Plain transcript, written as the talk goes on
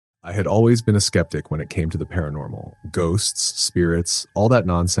I had always been a skeptic when it came to the paranormal. Ghosts, spirits, all that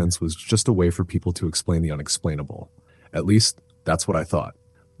nonsense was just a way for people to explain the unexplainable. At least, that's what I thought.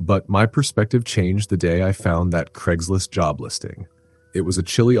 But my perspective changed the day I found that Craigslist job listing. It was a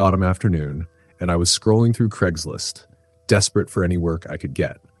chilly autumn afternoon, and I was scrolling through Craigslist, desperate for any work I could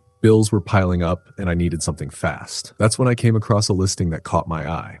get. Bills were piling up, and I needed something fast. That's when I came across a listing that caught my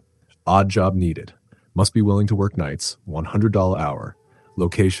eye. Odd job needed. Must be willing to work nights, $100 hour.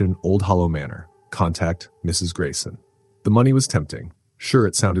 Location, Old Hollow Manor. Contact, Mrs. Grayson. The money was tempting. Sure,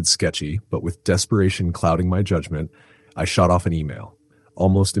 it sounded sketchy, but with desperation clouding my judgment, I shot off an email.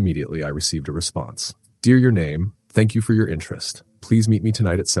 Almost immediately, I received a response. Dear your name, thank you for your interest. Please meet me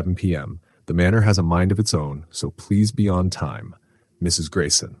tonight at 7 p.m. The manor has a mind of its own, so please be on time. Mrs.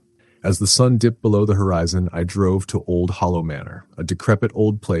 Grayson. As the sun dipped below the horizon, I drove to Old Hollow Manor, a decrepit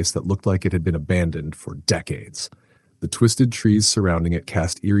old place that looked like it had been abandoned for decades. The twisted trees surrounding it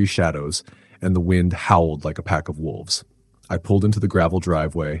cast eerie shadows, and the wind howled like a pack of wolves. I pulled into the gravel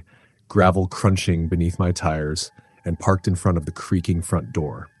driveway, gravel crunching beneath my tires, and parked in front of the creaking front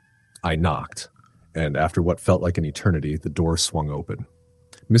door. I knocked, and after what felt like an eternity, the door swung open.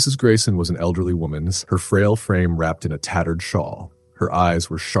 Mrs. Grayson was an elderly woman, her frail frame wrapped in a tattered shawl. Her eyes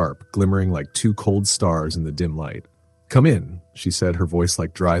were sharp, glimmering like two cold stars in the dim light. Come in, she said, her voice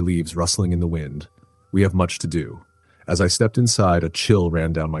like dry leaves rustling in the wind. We have much to do. As I stepped inside, a chill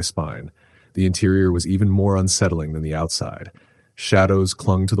ran down my spine. The interior was even more unsettling than the outside. Shadows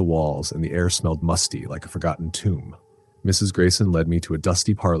clung to the walls, and the air smelled musty like a forgotten tomb. Mrs. Grayson led me to a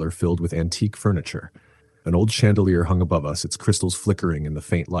dusty parlor filled with antique furniture. An old chandelier hung above us, its crystals flickering in the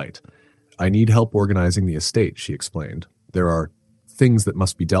faint light. I need help organizing the estate, she explained. There are things that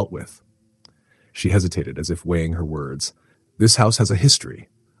must be dealt with. She hesitated, as if weighing her words. This house has a history.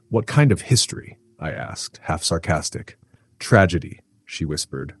 What kind of history? I asked, half sarcastic. Tragedy, she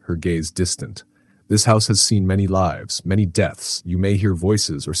whispered, her gaze distant. This house has seen many lives, many deaths. You may hear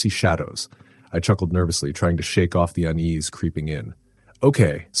voices or see shadows. I chuckled nervously, trying to shake off the unease creeping in.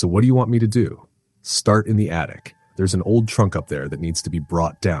 Okay, so what do you want me to do? Start in the attic. There's an old trunk up there that needs to be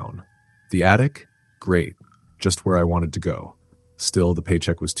brought down. The attic? Great. Just where I wanted to go. Still, the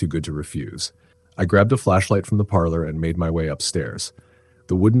paycheck was too good to refuse. I grabbed a flashlight from the parlor and made my way upstairs.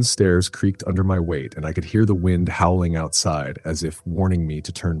 The wooden stairs creaked under my weight, and I could hear the wind howling outside, as if warning me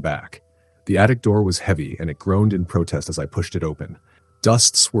to turn back. The attic door was heavy, and it groaned in protest as I pushed it open.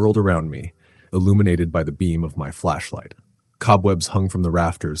 Dust swirled around me, illuminated by the beam of my flashlight. Cobwebs hung from the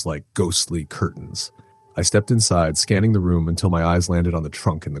rafters like ghostly curtains. I stepped inside, scanning the room until my eyes landed on the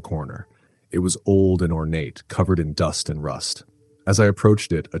trunk in the corner. It was old and ornate, covered in dust and rust. As I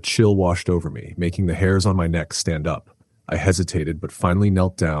approached it, a chill washed over me, making the hairs on my neck stand up. I hesitated, but finally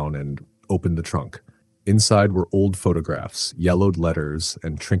knelt down and opened the trunk. Inside were old photographs, yellowed letters,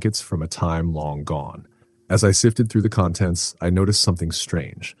 and trinkets from a time long gone. As I sifted through the contents, I noticed something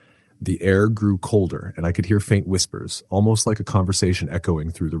strange. The air grew colder, and I could hear faint whispers, almost like a conversation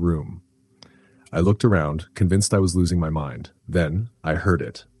echoing through the room. I looked around, convinced I was losing my mind. Then I heard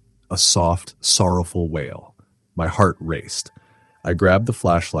it. A soft, sorrowful wail. My heart raced. I grabbed the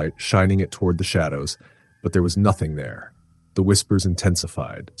flashlight, shining it toward the shadows, but there was nothing there. The whispers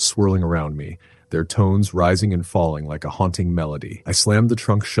intensified, swirling around me, their tones rising and falling like a haunting melody. I slammed the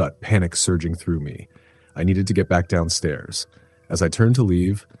trunk shut, panic surging through me. I needed to get back downstairs. As I turned to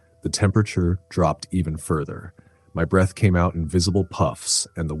leave, the temperature dropped even further. My breath came out in visible puffs,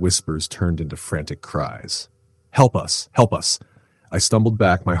 and the whispers turned into frantic cries. Help us! Help us! I stumbled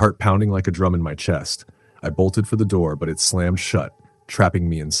back, my heart pounding like a drum in my chest. I bolted for the door, but it slammed shut, trapping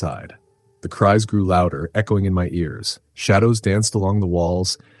me inside. The cries grew louder, echoing in my ears. Shadows danced along the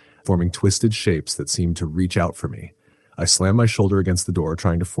walls, forming twisted shapes that seemed to reach out for me. I slammed my shoulder against the door,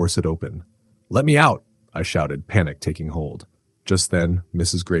 trying to force it open. Let me out! I shouted, panic taking hold. Just then,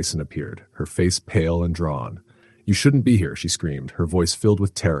 Mrs. Grayson appeared, her face pale and drawn. You shouldn't be here, she screamed, her voice filled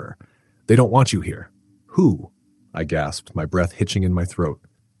with terror. They don't want you here. Who? I gasped, my breath hitching in my throat.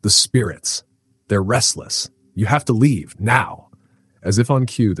 The spirits. They're restless. You have to leave, now. As if on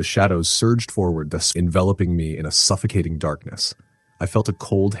cue, the shadows surged forward, thus enveloping me in a suffocating darkness. I felt a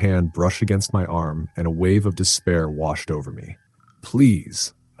cold hand brush against my arm, and a wave of despair washed over me.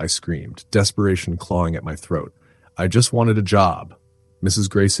 Please, I screamed, desperation clawing at my throat. I just wanted a job. Mrs.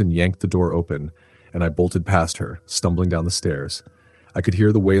 Grayson yanked the door open, and I bolted past her, stumbling down the stairs. I could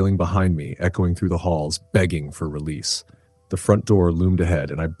hear the wailing behind me, echoing through the halls, begging for release. The front door loomed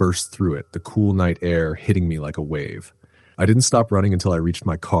ahead, and I burst through it, the cool night air hitting me like a wave. I didn't stop running until I reached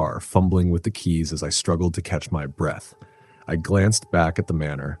my car, fumbling with the keys as I struggled to catch my breath. I glanced back at the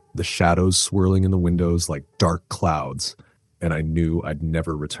manor, the shadows swirling in the windows like dark clouds. and I knew I'd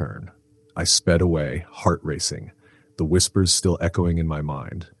never return. I sped away, heart racing, the whispers still echoing in my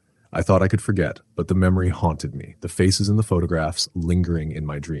mind. I thought I could forget, but the memory haunted me, the faces in the photographs lingering in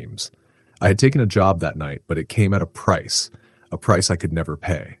my dreams. I had taken a job that night, but it came at a price I could never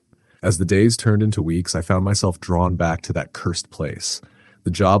pay. As the days turned into weeks, I found myself drawn back to that cursed place.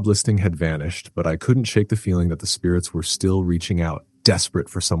 The job listing had vanished, but I couldn't shake the feeling that the spirits were still reaching out, desperate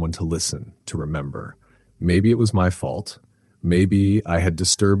for someone to listen, to remember. Maybe it was my fault. Maybe I had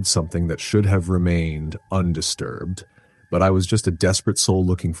disturbed something that should have remained undisturbed, but I was just a desperate soul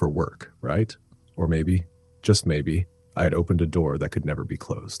looking for work, right? Or maybe, just maybe, I had opened a door that could never be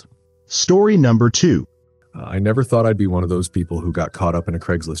closed. Story number 2. I never thought I'd be one of those people who got caught up in a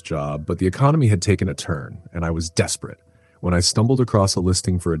Craigslist job, but the economy had taken a turn, and I was desperate. When I stumbled across a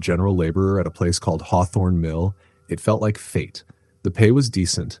listing for a general laborer at a place called Hawthorne Mill, it felt like fate. The pay was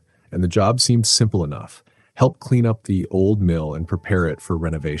decent, and the job seemed simple enough. Help clean up the old mill and prepare it for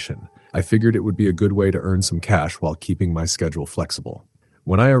renovation. I figured it would be a good way to earn some cash while keeping my schedule flexible.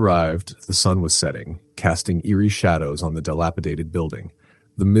 When I arrived, the sun was setting, casting eerie shadows on the dilapidated building.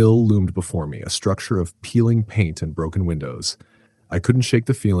 The mill loomed before me, a structure of peeling paint and broken windows. I couldn't shake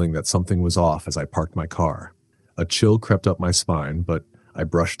the feeling that something was off as I parked my car. A chill crept up my spine, but I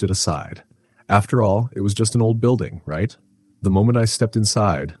brushed it aside. After all, it was just an old building, right? The moment I stepped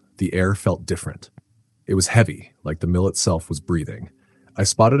inside, the air felt different. It was heavy, like the mill itself was breathing. I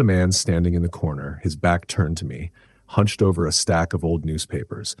spotted a man standing in the corner, his back turned to me, hunched over a stack of old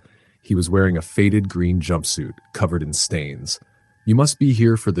newspapers. He was wearing a faded green jumpsuit, covered in stains. "You must be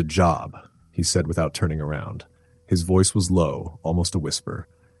here for the job," he said without turning around. His voice was low, almost a whisper.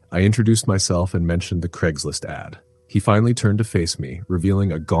 I introduced myself and mentioned the Craigslist ad. He finally turned to face me,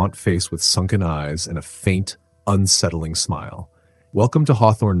 revealing a gaunt face with sunken eyes and a faint, unsettling smile. "Welcome to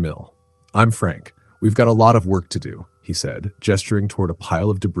Hawthorne Mill. I'm Frank. We've got a lot of work to do," he said, gesturing toward a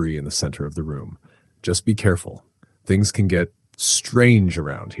pile of debris in the center of the room. "Just be careful. Things can get strange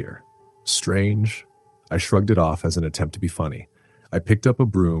around here." Strange? I shrugged it off as an attempt to be funny. I picked up a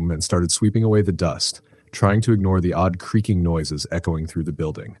broom and started sweeping away the dust, trying to ignore the odd creaking noises echoing through the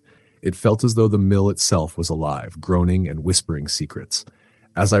building. It felt as though the mill itself was alive, groaning and whispering secrets.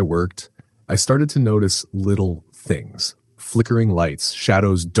 As I worked, I started to notice little things. Flickering lights,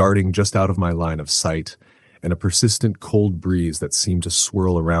 shadows darting just out of my line of sight, and a persistent cold breeze that seemed to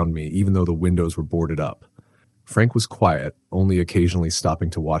swirl around me even though the windows were boarded up. Frank was quiet, only occasionally stopping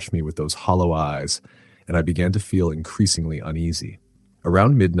to watch me with those hollow eyes, and I began to feel increasingly uneasy.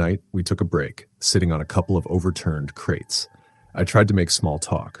 Around midnight, we took a break, sitting on a couple of overturned crates. I tried to make small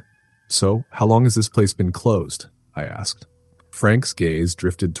talk. "So, how long has this place been closed?" I asked. Frank's gaze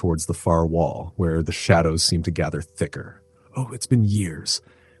drifted towards the far wall, where the shadows seemed to gather thicker. "Oh, it's been years.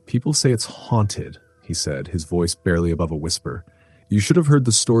 People say it's haunted," he said, his voice barely above a whisper. "You should have heard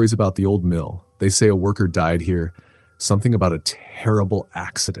the stories about the old mill. They say a worker died here. Something about a terrible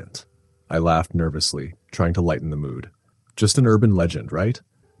accident." I laughed nervously, trying to lighten the mood. "Just an urban legend, right?"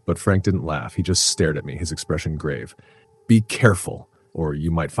 But Frank didn't laugh. He just stared at me, his expression grave. "Be careful, or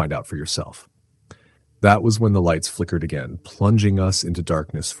you might find out for yourself." That was when the lights flickered again, plunging us into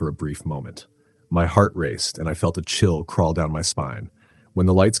darkness for a brief moment. My heart raced, and I felt a chill crawl down my spine. When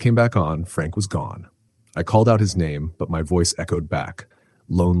the lights came back on, Frank was gone. I called out his name, but my voice echoed back,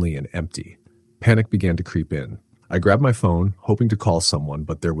 lonely and empty. Panic began to creep in. I grabbed my phone, hoping to call someone,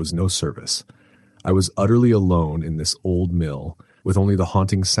 but there was no service. I was utterly alone in this old mill, with only the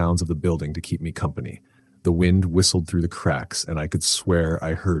haunting sounds of the building to keep me company. The wind whistled through the cracks, and I could swear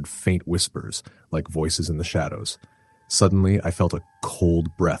I heard faint whispers, like voices in the shadows. Suddenly, I felt a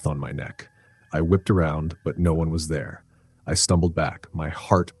cold breath on my neck. I whipped around, but no one was there. I stumbled back, my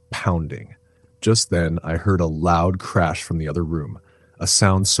heart pounding. Just then, I heard a loud crash from the other room, a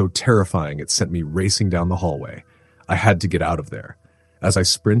sound so terrifying it sent me racing down the hallway. I had to get out of there. As I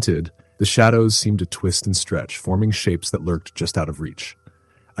sprinted, the shadows seemed to twist and stretch, forming shapes that lurked just out of reach.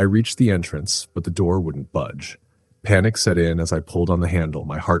 I reached the entrance, but the door wouldn't budge. Panic set in as I pulled on the handle,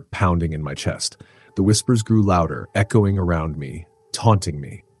 my heart pounding in my chest. The whispers grew louder, echoing around me, taunting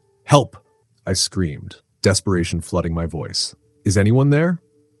me. "Help!" I screamed, desperation flooding my voice. "Is anyone there?"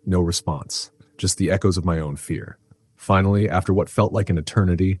 No response, just the echoes of my own fear. Finally, after what felt like an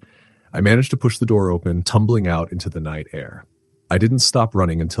eternity, I managed to push the door open, tumbling out into the night air. I didn't stop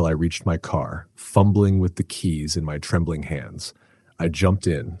running until I reached my car, fumbling with the keys in my trembling hands. I jumped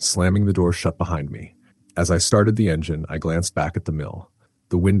in, slamming the door shut behind me. As I started the engine, I glanced back at the mill.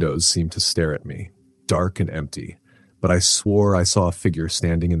 The windows seemed to stare at me, dark and empty, but I swore I saw a figure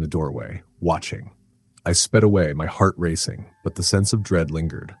standing in the doorway, watching. I sped away, my heart racing, but the sense of dread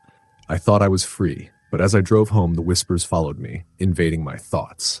lingered. I thought I was free, But as I drove home, the whispers followed me, invading my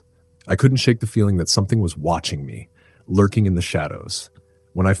thoughts. I couldn't shake the feeling that something was watching me, lurking in the shadows.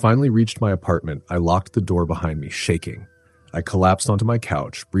 When I finally reached my apartment, I locked the door behind me, shaking. I collapsed onto my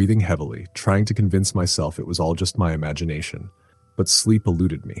couch, breathing heavily, trying to convince myself it was all just my imagination. But sleep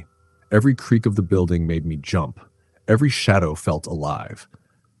eluded me. Every creak of the building made me jump. Every shadow felt alive.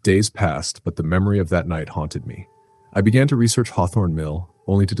 Days passed, but the memory of that night haunted me. I began to research Hawthorne Mill,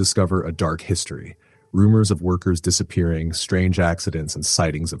 only to discover a dark history. Rumors of workers disappearing, strange accidents, and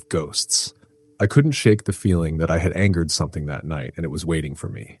sightings of ghosts. I couldn't shake the feeling that I had angered something that night, and it was waiting for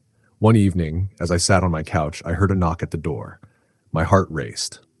me. One evening, as I sat on my couch, I heard a knock at the door. My heart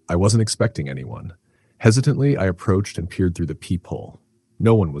raced. I wasn't expecting anyone. Hesitantly, I approached and peered through the peephole.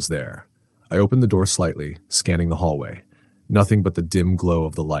 No one was there. I opened the door slightly, scanning the hallway. Nothing but the dim glow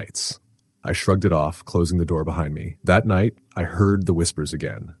of the lights. I shrugged it off, closing the door behind me. That night, I heard the whispers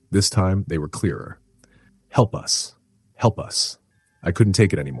again. This time, they were clearer. Help us. Help us. I couldn't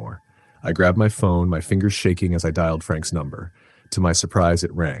take it anymore. I grabbed my phone, my fingers shaking as I dialed Frank's number. To my surprise,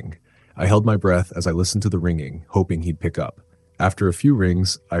 it rang. I held my breath as I listened to the ringing, hoping he'd pick up. After a few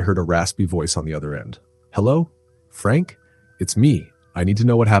rings, I heard a raspy voice on the other end. Hello? Frank? It's me. I need to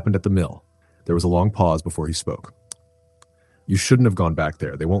know what happened at the mill. There was a long pause before he spoke. You shouldn't have gone back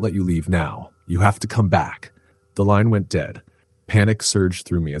there. They won't let you leave now. You have to come back. The line went dead. Panic surged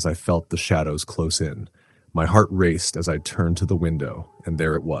through me as I felt the shadows close in. My heart raced as I turned to the window, and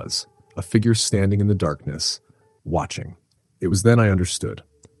there it was, a figure standing in the darkness, watching. It was then I understood.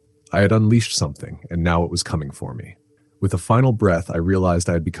 I had unleashed something, and now it was coming for me. With a final breath, I realized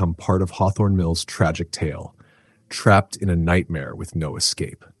I had become part of Hawthorne Mill's tragic tale, trapped in a nightmare with no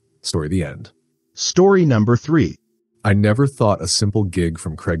escape. Story the end. Story number 3. I never thought a simple gig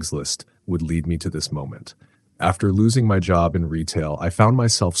from Craigslist would lead me to this moment. After losing my job in retail, I found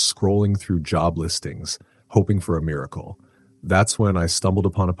myself scrolling through job listings, hoping for a miracle. That's when I stumbled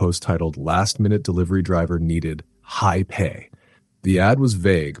upon a post titled "Last-Minute Delivery Driver Needed, High Pay." The ad was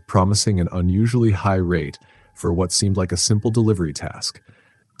vague, promising an unusually high rate for what seemed like a simple delivery task.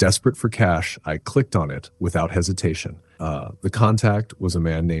 Desperate for cash, I clicked on it without hesitation. The contact was a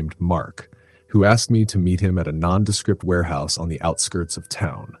man named Mark, who asked me to meet him at a nondescript warehouse on the outskirts of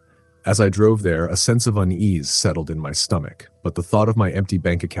town. As I drove there, a sense of unease settled in my stomach, but the thought of my empty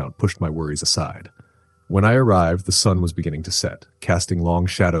bank account pushed my worries aside. When I arrived, the sun was beginning to set, casting long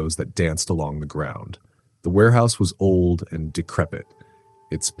shadows that danced along the ground. The warehouse was old and decrepit,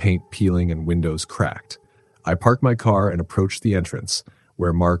 its paint peeling and windows cracked. I parked my car and approached the entrance,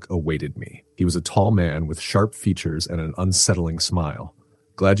 where Mark awaited me. He was a tall man with sharp features and an unsettling smile.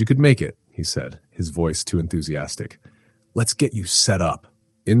 "Glad you could make it," he said, his voice too enthusiastic. "Let's get you set up."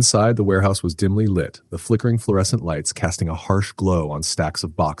 Inside, the warehouse was dimly lit, the flickering fluorescent lights casting a harsh glow on stacks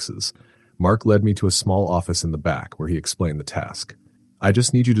of boxes. Mark led me to a small office in the back, where he explained the task. "I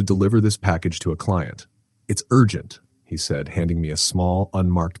just need you to deliver this package to a client. It's urgent," he said, handing me a small,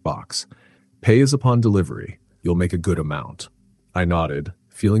 unmarked box. "Pay is upon delivery. You'll make a good amount." I nodded,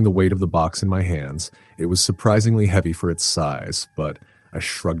 feeling the weight of the box in my hands. It was surprisingly heavy for its size, but I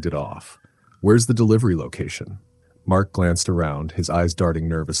shrugged it off. "Where's the delivery location?" Mark glanced around, his eyes darting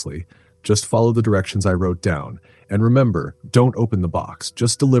nervously. "Just follow the directions I wrote down. And remember, don't open the box.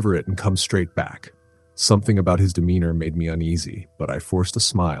 Just deliver it and come straight back." Something about his demeanor made me uneasy, but I forced a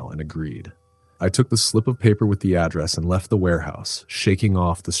smile and agreed. I took the slip of paper with the address and left the warehouse, shaking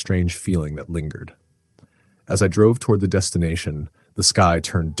off the strange feeling that lingered. As I drove toward the destination, the sky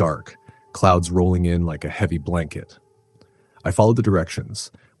turned dark, clouds rolling in like a heavy blanket. I followed the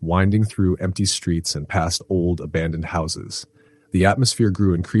directions, winding through empty streets and past old, abandoned houses. The atmosphere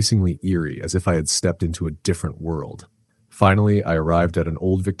grew increasingly eerie, as if I had stepped into a different world. Finally, I arrived at an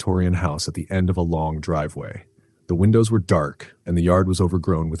old Victorian house at the end of a long driveway. The windows were dark, and the yard was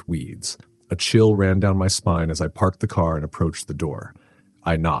overgrown with weeds. A chill ran down my spine as I parked the car and approached the door.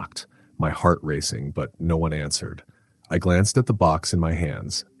 I knocked, my heart racing, but no one answered. I glanced at the box in my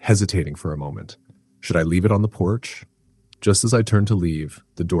hands, hesitating for a moment. Should I leave it on the porch? Just as I turned to leave,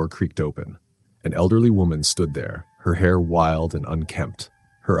 the door creaked open. An elderly woman stood there, her hair wild and unkempt.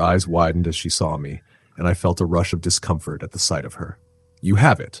 Her eyes widened as she saw me, and I felt a rush of discomfort at the sight of her. "You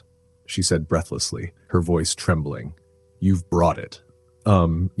have it," she said breathlessly, her voice trembling. "You've brought it."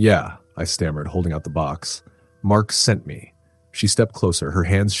 Yeah, I stammered, holding out the box. "Mark sent me." She stepped closer, her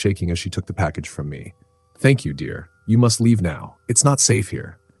hands shaking as she took the package from me. "Thank you, dear. You must leave now. It's not safe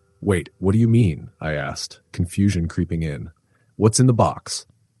here." "Wait, what do you mean?" I asked, confusion creeping in. "What's in the box?"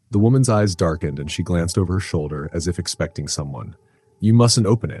 The woman's eyes darkened and she glanced over her shoulder as if expecting someone. "You mustn't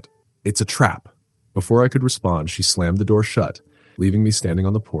open it. It's a trap." Before I could respond, she slammed the door shut, leaving me standing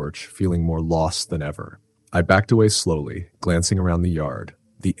on the porch, feeling more lost than ever. I backed away slowly, glancing around the yard.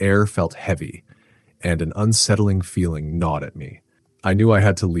 The air felt heavy, and an unsettling feeling gnawed at me. I knew I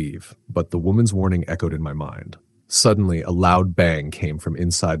had to leave, but the woman's warning echoed in my mind. Suddenly, a loud bang came from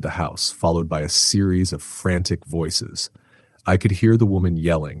inside the house, followed by a series of frantic voices. I could hear the woman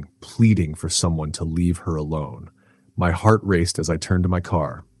yelling, pleading for someone to leave her alone. My heart raced as I turned to my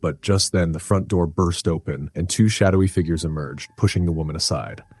car, but just then the front door burst open and two shadowy figures emerged, pushing the woman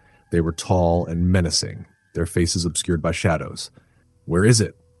aside. They were tall and menacing, their faces obscured by shadows. "Where is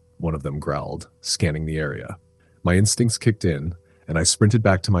it?" one of them growled, scanning the area. My instincts kicked in, and I sprinted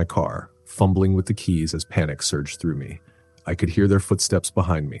back to my car, fumbling with the keys as panic surged through me. I could hear their footsteps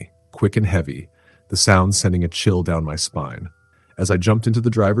behind me, quick and heavy, the sound sending a chill down my spine. As I jumped into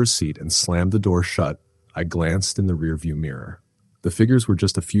the driver's seat and slammed the door shut, I glanced in the rearview mirror. The figures were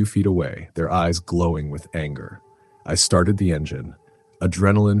just a few feet away, their eyes glowing with anger. I started the engine,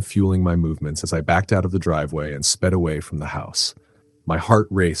 adrenaline fueling my movements as I backed out of the driveway and sped away from the house. My heart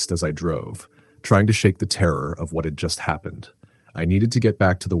raced as I drove, trying to shake the terror of what had just happened. I needed to get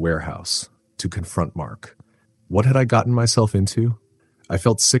back to the warehouse, to confront Mark. What had I gotten myself into? I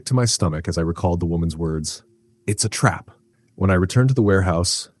felt sick to my stomach as I recalled the woman's words. "It's a trap." When I returned to the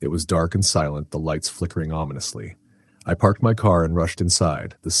warehouse, it was dark and silent, the lights flickering ominously. I parked my car and rushed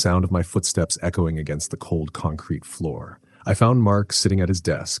inside, the sound of my footsteps echoing against the cold concrete floor. I found Mark sitting at his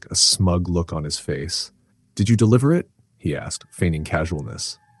desk, a smug look on his face. "Did you deliver it?" he asked, feigning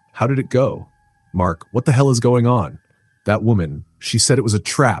casualness. "How did it go?" "Mark, what the hell is going on?" "That woman, she said it was a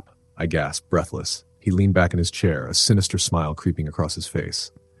trap," I gasped, breathless. He leaned back in his chair, a sinister smile creeping across his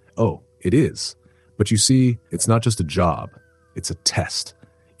face. "Oh, it is. But you see, it's not just a job. It's a test.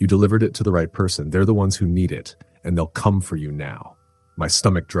 You delivered it to the right person. They're the ones who need it, and they'll come for you now." My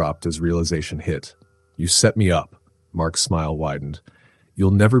stomach dropped as realization hit. "You set me up." Mark's smile widened.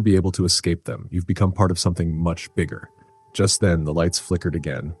 "You'll never be able to escape them. You've become part of something much bigger." Just then, the lights flickered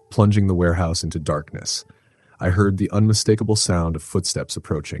again, plunging the warehouse into darkness. I heard the unmistakable sound of footsteps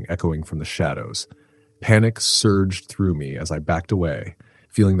approaching, echoing from the shadows. Panic surged through me as I backed away,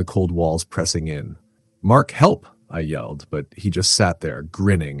 feeling the cold walls pressing in. "Mark, help!" I yelled, but he just sat there,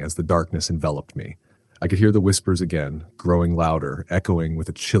 grinning as the darkness enveloped me. I could hear the whispers again, growing louder, echoing with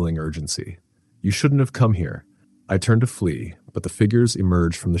a chilling urgency. "You shouldn't have come here." I turned to flee, but the figures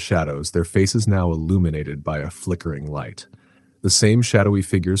emerged from the shadows, their faces now illuminated by a flickering light. The same shadowy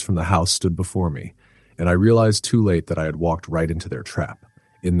figures from the house stood before me, and I realized too late that I had walked right into their trap.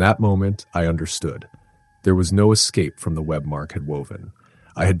 In that moment, I understood. There was no escape from the web Mark had woven.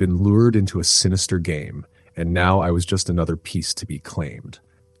 I had been lured into a sinister game, and now I was just another piece to be claimed.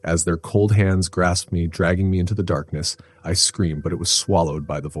 As their cold hands grasped me, dragging me into the darkness, I screamed, but it was swallowed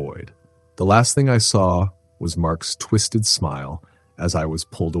by the void. The last thing I saw was Mark's twisted smile as I was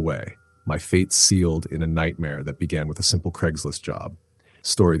pulled away, my fate sealed in a nightmare that began with a simple Craigslist job.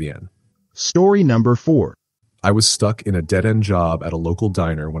 Story the end. Story number 4. I was stuck in a dead-end job at a local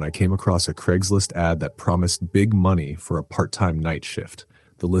diner when I came across a Craigslist ad that promised big money for a part-time night shift.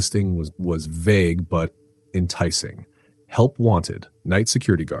 The listing was vague but enticing. Help wanted, night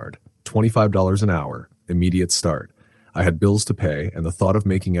security guard, $25 an hour, immediate start. I had bills to pay, and the thought of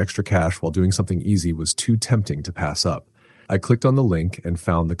making extra cash while doing something easy was too tempting to pass up. I clicked on the link and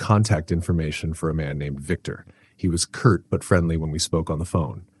found the contact information for a man named Victor. He was curt but friendly when we spoke on the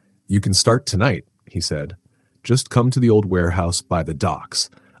phone. "You can start tonight," he said. "Just come to the old warehouse by the docks.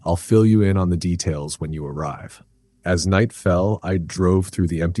 I'll fill you in on the details when you arrive." As night fell, I drove through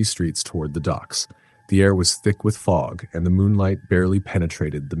the empty streets toward the docks. The air was thick with fog, and the moonlight barely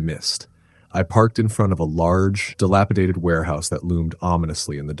penetrated the mist. I parked in front of a large, dilapidated warehouse that loomed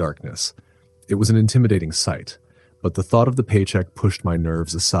ominously in the darkness. It was an intimidating sight, but the thought of the paycheck pushed my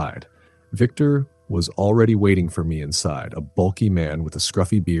nerves aside. Victor was already waiting for me inside, a bulky man with a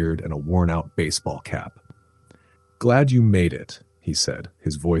scruffy beard and a worn-out baseball cap. "Glad you made it," he said,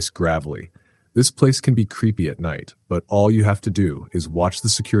 his voice gravelly. "This place can be creepy at night, but all you have to do is watch the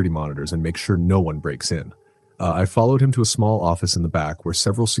security monitors and make sure no one breaks in." I followed him to a small office in the back where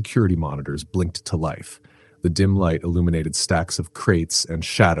several security monitors blinked to life. The dim light illuminated stacks of crates and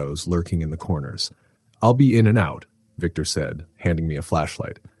shadows lurking in the corners. "I'll be in and out," Victor said, handing me a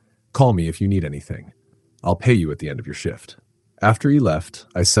flashlight. "Call me if you need anything. I'll pay you at the end of your shift." After he left,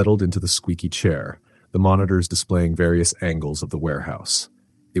 I settled into the squeaky chair, the monitors displaying various angles of the warehouse.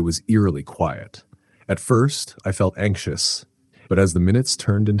 It was eerily quiet. At first, I felt anxious, but as the minutes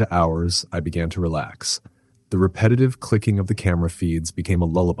turned into hours, I began to relax. The repetitive clicking of the camera feeds became a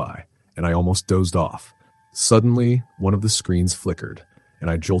lullaby, and I almost dozed off. Suddenly, one of the screens flickered, and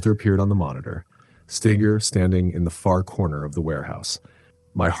a jolter appeared on the monitor. figure standing in the far corner of the warehouse.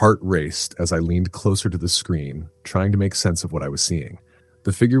 My heart raced as I leaned closer to the screen, trying to make sense of what I was seeing.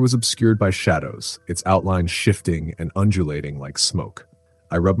 The figure was obscured by shadows, its outline shifting and undulating like smoke.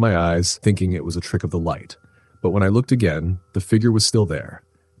 I rubbed my eyes, thinking it was a trick of the light. But when I looked again, the figure was still there.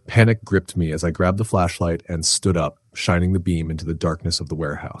 Panic gripped me as I grabbed the flashlight and stood up, shining the beam into the darkness of the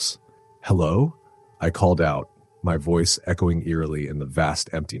warehouse. "Hello?" I called out, my voice echoing eerily in the vast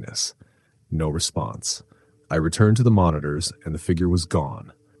emptiness. No response. I returned to the monitors, and the figure was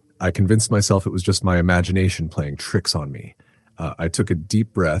gone. I convinced myself it was just my imagination playing tricks on me. I took a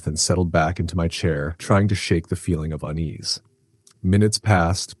deep breath and settled back into my chair, trying to shake the feeling of unease. Minutes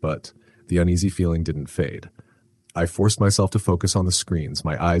passed, but the uneasy feeling didn't fade. I forced myself to focus on the screens,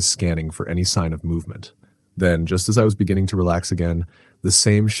 my eyes scanning for any sign of movement. Then, just as I was beginning to relax again, the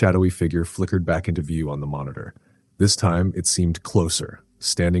same shadowy figure flickered back into view on the monitor. This time, it seemed closer,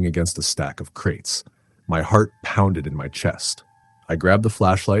 standing against a stack of crates. My heart pounded in my chest. I grabbed the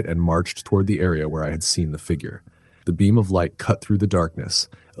flashlight and marched toward the area where I had seen the figure. The beam of light cut through the darkness,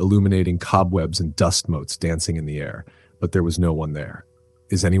 illuminating cobwebs and dust motes dancing in the air, but there was no one there.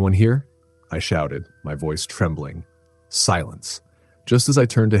 "Is anyone here?" I shouted, my voice trembling. Silence. Just as I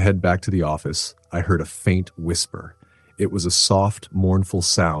turned to head back to the office, I heard a faint whisper. It was a soft, mournful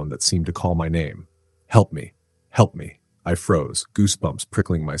sound that seemed to call my name. "Help me! Help me!" I froze, goosebumps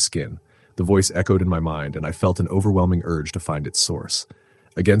prickling my skin. The voice echoed in my mind, and I felt an overwhelming urge to find its source.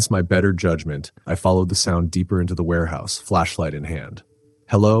 Against my better judgment, I followed the sound deeper into the warehouse, flashlight in hand.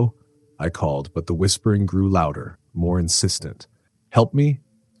 "Hello?" I called, but the whispering grew louder, more insistent. "Help me?"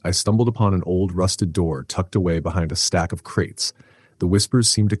 I stumbled upon an old rusted door tucked away behind a stack of crates. The whispers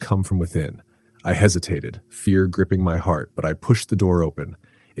seemed to come from within. I hesitated, fear gripping my heart, but I pushed the door open.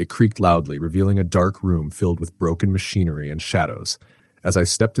 It creaked loudly, revealing a dark room filled with broken machinery and shadows. As I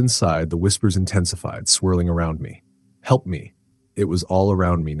stepped inside, the whispers intensified, swirling around me. "Help me!" It was all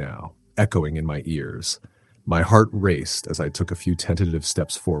around me now, echoing in my ears. My heart raced as I took a few tentative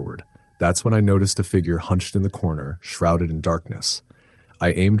steps forward. That's when I noticed a figure hunched in the corner, shrouded in darkness.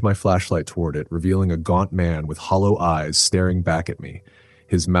 I aimed my flashlight toward it, revealing a gaunt man with hollow eyes staring back at me,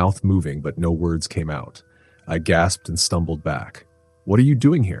 his mouth moving but no words came out. I gasped and stumbled back. "What are you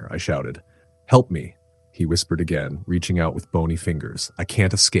doing here?" I shouted. "Help me," he whispered again, reaching out with bony fingers. "I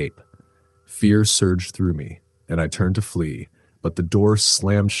can't escape." Fear surged through me, and I turned to flee, but the door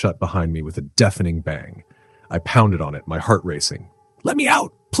slammed shut behind me with a deafening bang. I pounded on it, my heart racing. "Let me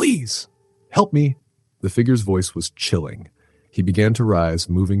out, please! Help me!" The figure's voice was chilling. He began to rise,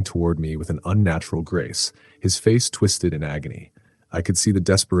 moving toward me with an unnatural grace, his face twisted in agony. I could see the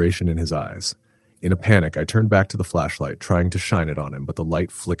desperation in his eyes. In a panic, I turned back to the flashlight, trying to shine it on him, but the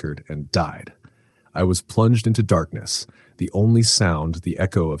light flickered and died. I was plunged into darkness, the only sound the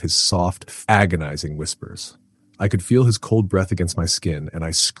echo of his soft, agonizing whispers. I could feel his cold breath against my skin, and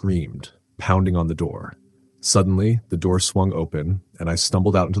I screamed, pounding on the door. Suddenly, the door swung open, and I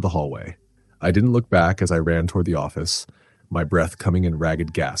stumbled out into the hallway. I didn't look back as I ran toward the office, my breath coming in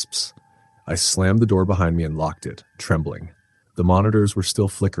ragged gasps. I slammed the door behind me and locked it, trembling. The monitors were still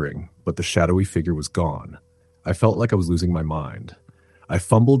flickering, but the shadowy figure was gone. I felt like I was losing my mind. I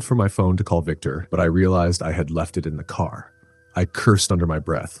fumbled for my phone to call Victor, but I realized I had left it in the car. I cursed under my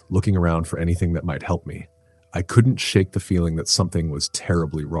breath, looking around for anything that might help me. I couldn't shake the feeling that something was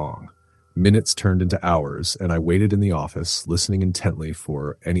terribly wrong. Minutes turned into hours, and I waited in the office, listening intently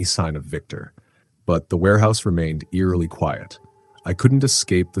for any sign of Victor. But the warehouse remained eerily quiet. I couldn't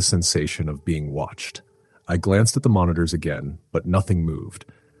escape the sensation of being watched. I glanced at the monitors again, but nothing moved.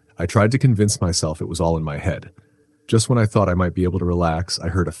 I tried to convince myself it was all in my head. Just when I thought I might be able to relax, I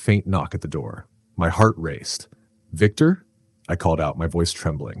heard a faint knock at the door. My heart raced. "Victor?" I called out, my voice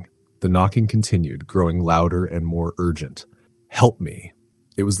trembling. The knocking continued, growing louder and more urgent. "Help me."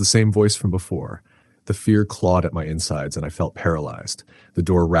 It was the same voice from before. The fear clawed at my insides, and I felt paralyzed. The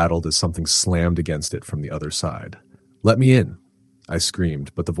door rattled as something slammed against it from the other side. "Let me in," I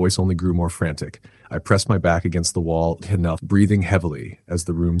screamed, but the voice only grew more frantic. I pressed my back against the wall enough, breathing heavily as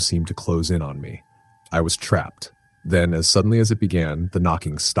the room seemed to close in on me. I was trapped. Then, as suddenly as it began, the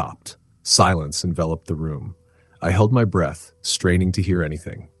knocking stopped. Silence enveloped the room. I held my breath, straining to hear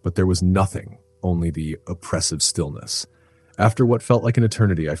anything, but there was nothing, only the oppressive stillness. After what felt like an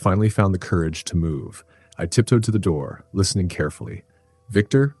eternity, I finally found the courage to move. I tiptoed to the door, listening carefully.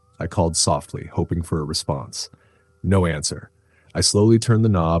 "Victor?" I called softly, hoping for a response. No answer. I slowly turned the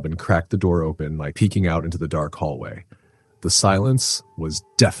knob and cracked the door open, like peeking out into the dark hallway. The silence was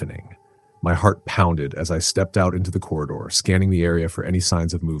deafening. My heart pounded as I stepped out into the corridor, scanning the area for any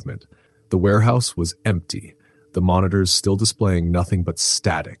signs of movement. The warehouse was empty, the monitors still displaying nothing but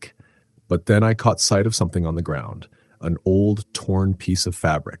static. But then I caught sight of something on the ground, an old, torn piece of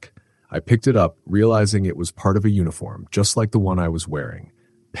fabric. I picked it up, realizing it was part of a uniform, just like the one I was wearing.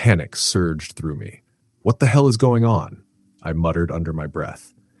 Panic surged through me. What the hell is going on? I muttered under my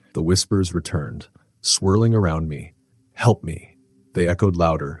breath. The whispers returned, swirling around me. Help me. They echoed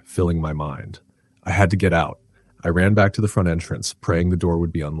louder, filling my mind. I had to get out. I ran back to the front entrance, praying the door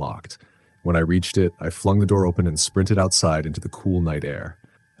would be unlocked. When I reached it, I flung the door open and sprinted outside into the cool night air.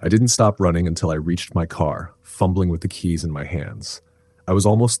 I didn't stop running until I reached my car, fumbling with the keys in my hands. I was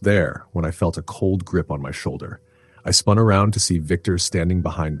almost there when I felt a cold grip on my shoulder. I spun around to see Victor standing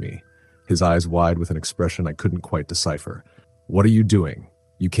behind me, his eyes wide with an expression I couldn't quite decipher. "What are you doing?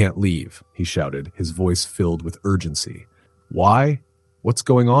 You can't leave," he shouted, his voice filled with urgency. "Why? What's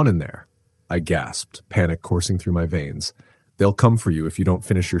going on in there?" I gasped, panic coursing through my veins. "They'll come for you if you don't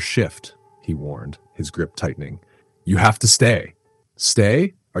finish your shift," he warned, his grip tightening. "You have to stay."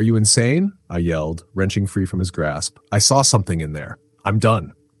 "Stay? Are you insane?" I yelled, wrenching free from his grasp. "I saw something in there. I'm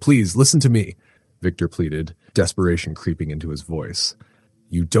done. Please, listen to me," Victor pleaded, desperation creeping into his voice.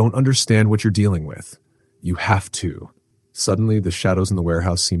 "You don't understand what you're dealing with. You have to." Suddenly, the shadows in the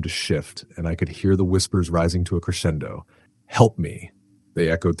warehouse seemed to shift, and I could hear the whispers rising to a crescendo. "Help me." They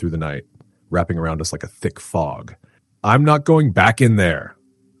echoed through the night, wrapping around us like a thick fog. "I'm not going back in there,"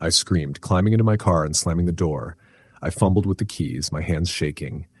 I screamed, climbing into my car and slamming the door. I fumbled with the keys, my hands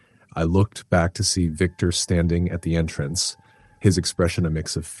shaking. I looked back to see Victor standing at the entrance, his expression a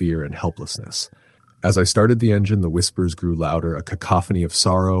mix of fear and helplessness. As I started the engine, the whispers grew louder, a cacophony of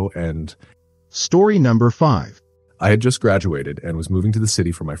sorrow and... Story number 5. I had just graduated and was moving to the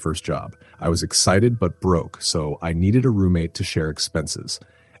city for my first job. I was excited but broke, so I needed a roommate to share expenses.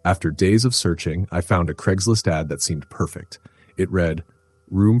 After days of searching, I found a Craigslist ad that seemed perfect. It read,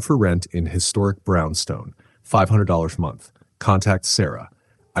 "Room for rent in historic brownstone, $500 a month. Contact Sarah."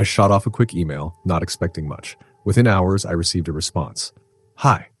 I shot off a quick email, not expecting much. Within hours, I received a response.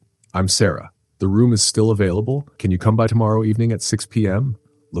 "Hi, I'm Sarah. The room is still available. Can you come by tomorrow evening at 6 p.m.?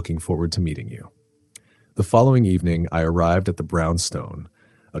 Looking forward to meeting you." The following evening, I arrived at the brownstone,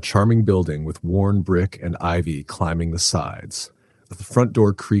 a charming building with worn brick and ivy climbing the sides. The front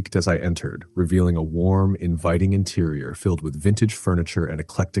door creaked as I entered, revealing a warm, inviting interior filled with vintage furniture and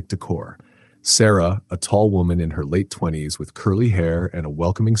eclectic decor. Sarah, a tall woman in her late 20s with curly hair and a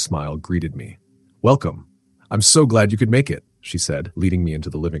welcoming smile, greeted me. "Welcome. I'm so glad you could make it," she said, leading me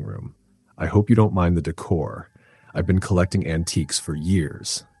into the living room. "I hope you don't mind the decor. I've been collecting antiques for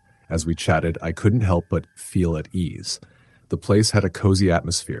years." As we chatted, I couldn't help but feel at ease. The place had a cozy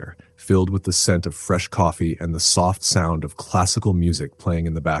atmosphere, filled with the scent of fresh coffee and the soft sound of classical music playing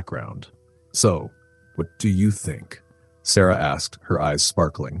in the background. "So, what do you think?" Sarah asked, her eyes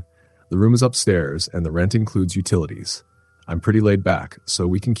sparkling. "The room is upstairs, and the rent includes utilities. I'm pretty laid back, so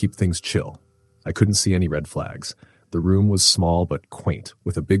we can keep things chill." I couldn't see any red flags. The room was small but quaint,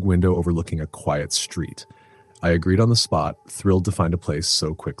 with a big window overlooking a quiet street. I agreed on the spot, thrilled to find a place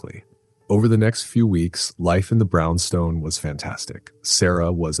so quickly. Over the next few weeks, life in the brownstone was fantastic.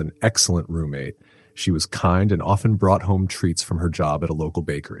 Sarah was an excellent roommate. She was kind and often brought home treats from her job at a local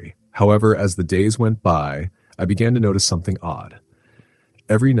bakery. However, as the days went by, I began to notice something odd.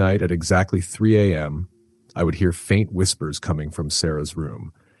 Every night at exactly 3 a.m., I would hear faint whispers coming from Sarah's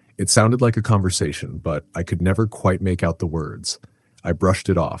room. It sounded like a conversation, but I could never quite make out the words. I brushed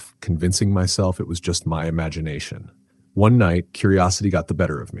it off, convincing myself it was just my imagination. One night, curiosity got the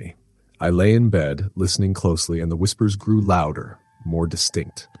better of me. I lay in bed, listening closely, and the whispers grew louder, more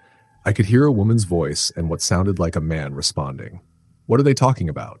distinct. I could hear a woman's voice and what sounded like a man responding. What are they talking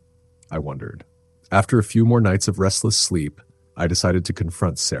about? I wondered. After a few more nights of restless sleep, I decided to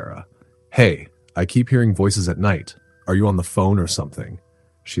confront Sarah. "Hey, I keep hearing voices at night. Are you on the phone or something?"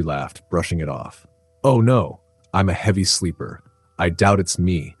 She laughed, brushing it off. "Oh no, I'm a heavy sleeper. I doubt it's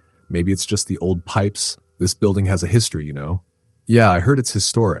me. Maybe it's just the old pipes. This building has a history, you know." "Yeah, I heard it's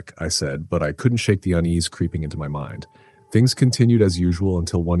historic," I said, but I couldn't shake the unease creeping into my mind. Things continued as usual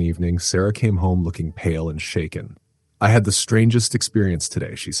until one evening, Sarah came home looking pale and shaken. "I had the strangest experience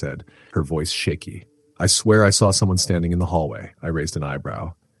today," she said, her voice shaky. "I swear I saw someone standing in the hallway." I raised an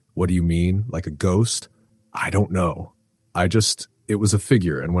eyebrow. "What do you mean? Like a ghost?" "I don't know. It was a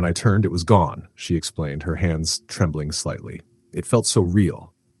figure, and when I turned, it was gone," she explained, her hands trembling slightly. "It felt so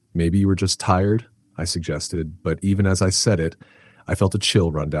real." "Maybe you were just tired?" I suggested, but even as I said it, I felt a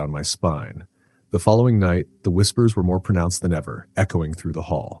chill run down my spine. The following night, the whispers were more pronounced than ever, echoing through the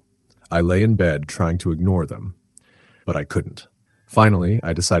hall. I lay in bed trying to ignore them, but I couldn't. Finally,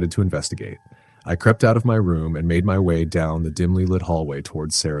 I decided to investigate. I crept out of my room and made my way down the dimly lit hallway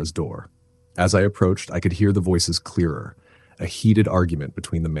towards Sarah's door. As I approached, I could hear the voices clearer. a heated argument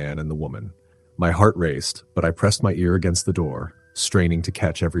between the man and the woman. My heart raced, but I pressed my ear against the door, straining to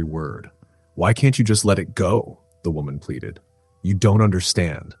catch every word. "Why can't you just let it go?" the woman pleaded. "You don't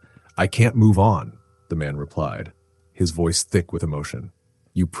understand. I can't move on," the man replied, his voice thick with emotion.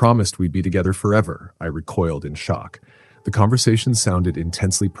 "You promised we'd be together forever," I recoiled in shock. The conversation sounded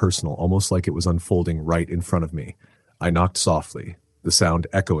intensely personal, almost like it was unfolding right in front of me. I knocked softly, the sound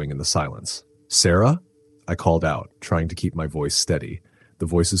echoing in the silence. "Sarah?" I called out, trying to keep my voice steady. The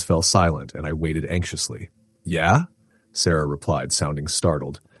voices fell silent, and I waited anxiously. "Yeah?" Sarah replied, sounding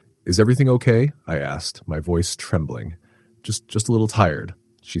startled. "Is everything okay?" I asked, my voice trembling. Just a little tired,"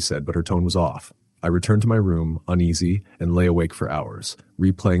 she said, but her tone was off. I returned to my room, uneasy, and lay awake for hours,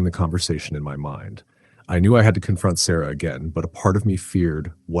 replaying the conversation in my mind. I knew I had to confront Sarah again, but a part of me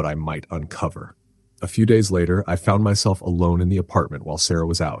feared what I might uncover. A few days later, I found myself alone in the apartment while Sarah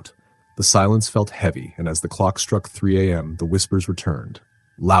was out. The silence felt heavy, and as the clock struck 3 a.m., the whispers returned,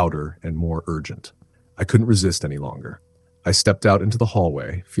 louder and more urgent. I couldn't resist any longer. I stepped out into the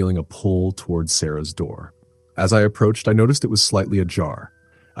hallway, feeling a pull towards Sarah's door. As I approached, I noticed it was slightly ajar.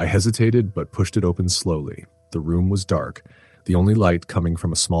 I hesitated, but pushed it open slowly. The room was dark, the only light coming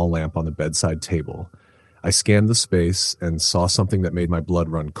from a small lamp on the bedside table. I scanned the space and saw something that made my blood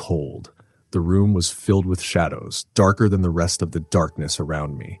run cold. The room was filled with shadows, darker than the rest of the darkness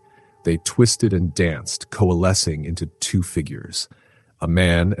around me. They twisted and danced, coalescing into two figures. A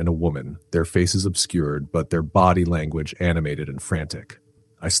man and a woman, their faces obscured, but their body language animated and frantic.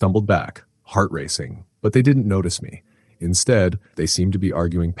 I stumbled back, heart racing, but they didn't notice me. Instead, they seemed to be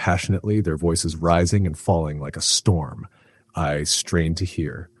arguing passionately, their voices rising and falling like a storm. I strained to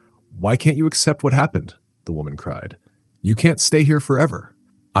hear. "Why can't you accept what happened?" the woman cried. "You can't stay here forever."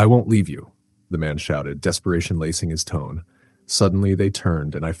 "I won't leave you," the man shouted, desperation lacing his tone. Suddenly they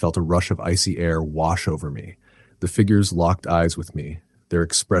turned, and I felt a rush of icy air wash over me. The figures locked eyes with me, their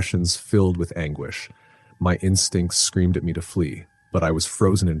expressions filled with anguish. My instincts screamed at me to flee, but I was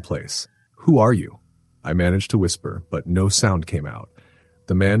frozen in place. "Who are you?" I managed to whisper, but no sound came out.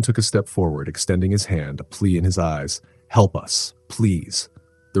 The man took a step forward, extending his hand, a plea in his eyes. "Help us, please."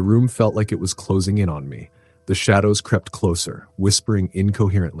 The room felt like it was closing in on me. The shadows crept closer, whispering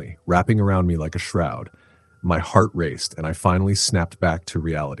incoherently, wrapping around me like a shroud. My heart raced, and I finally snapped back to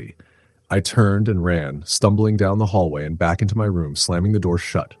reality. I turned and ran, stumbling down the hallway and back into my room, slamming the door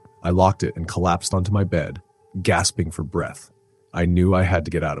shut. I locked it and collapsed onto my bed, gasping for breath. I knew I had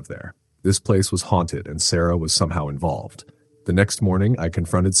to get out of there. This place was haunted, and Sarah was somehow involved. The next morning, I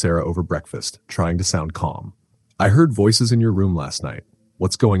confronted Sarah over breakfast, trying to sound calm. "I heard voices in your room last night.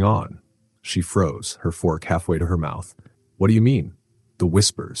 What's going on?" She froze, her fork halfway to her mouth. "What do you mean?" "The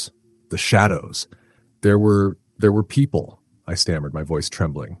whispers. The shadows. There were people," I stammered, my voice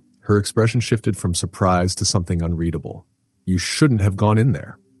trembling. Her expression shifted from surprise to something unreadable. "You shouldn't have gone in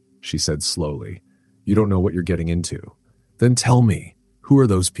there," she said slowly. "You don't know what you're getting into." "Then tell me, who are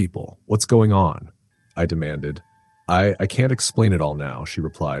those people? What's going on?" I demanded. I can't explain it all now," she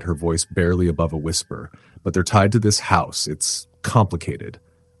replied, her voice barely above a whisper. "But they're tied to this house. It's complicated."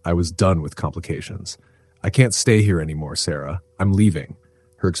 I was done with complications. "I can't stay here anymore, Sarah. I'm leaving."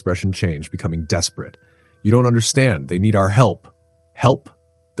 Her expression changed, becoming desperate. "You don't understand. They need our help." "Help?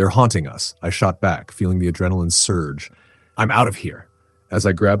 They're haunting us," I shot back, feeling the adrenaline surge. "I'm out of here." As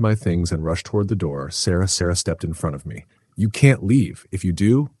I grabbed my things and rushed toward the door, Sarah stepped in front of me. "You can't leave. If you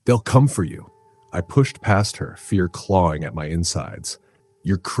do, they'll come for you." I pushed past her, fear clawing at my insides.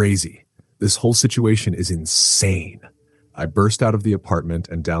 "You're crazy. This whole situation is insane." I burst out of the apartment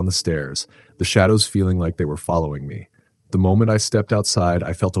and down the stairs, the shadows feeling like they were following me. The moment I stepped outside,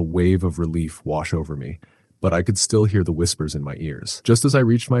 I felt a wave of relief wash over me, but I could still hear the whispers in my ears. Just as I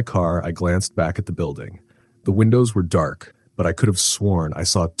reached my car, I glanced back at the building. The windows were dark, but I could have sworn I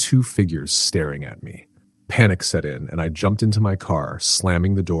saw two figures staring at me. Panic set in, and I jumped into my car,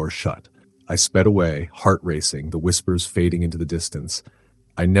 slamming the door shut. I sped away, heart racing, the whispers fading into the distance.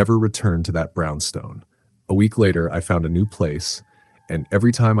 I never returned to that brownstone. A week later, I found a new place, and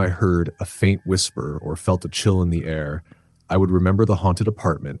every time I heard a faint whisper or felt a chill in the air, I would remember the haunted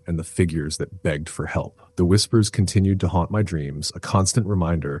apartment and the figures that begged for help. The whispers continued to haunt my dreams, a constant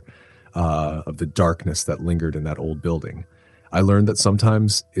reminder of the darkness that lingered in that old building. I learned that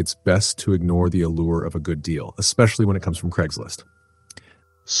sometimes it's best to ignore the allure of a good deal, especially when it comes from Craigslist.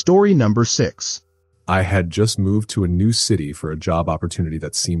 Story number 6. I had just moved to a new city for a job opportunity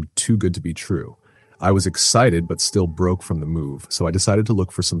that seemed too good to be true. I was excited but still broke from the move, so I decided to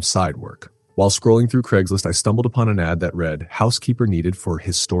look for some side work. While scrolling through Craigslist, I stumbled upon an ad that read, "Housekeeper needed for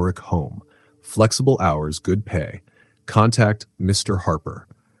historic home. Flexible hours, good pay. Contact Mr. Harper."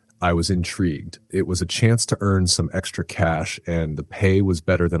 I was intrigued. It was a chance to earn some extra cash, and the pay was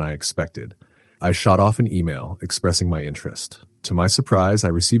better than I expected. I shot off an email expressing my interest. To my surprise, I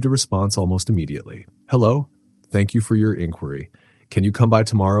received a response almost immediately. Hello, thank you for your inquiry. Can you come by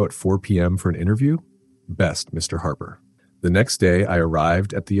tomorrow at 4 p.m. for an interview? Best, Mr. Harper. The next day, I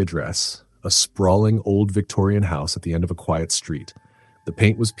arrived at the address, a sprawling old Victorian house at the end of a quiet street. The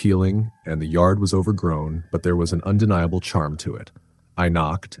paint was peeling, and the yard was overgrown, but there was an undeniable charm to it. I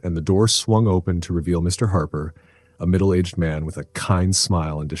knocked, and the door swung open to reveal Mr. Harper, a middle-aged man with a kind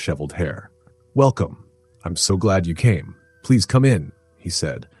smile and disheveled hair. Welcome. I'm so glad you came. Please come in, he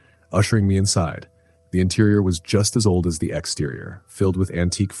said, ushering me inside. The interior was just as old as the exterior, filled with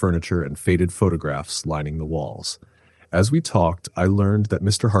antique furniture and faded photographs lining the walls. As we talked, I learned that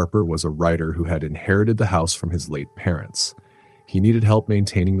Mr. Harper was a writer who had inherited the house from his late parents. He needed help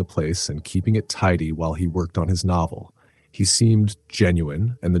maintaining the place and keeping it tidy while he worked on his novel. He seemed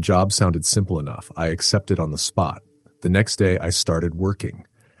genuine, and the job sounded simple enough. I accepted on the spot. The next day, I started working.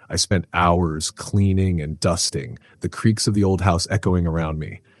 I spent hours cleaning and dusting, the creaks of the old house echoing around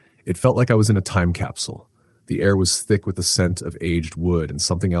me. It felt like I was in a time capsule. The air was thick with the scent of aged wood and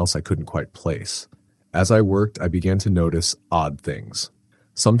something else I couldn't quite place. As I worked, I began to notice odd things.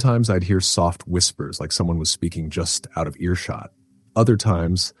 Sometimes I'd hear soft whispers like someone was speaking just out of earshot. Other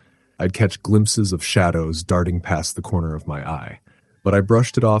times, I'd catch glimpses of shadows darting past the corner of my eye. But I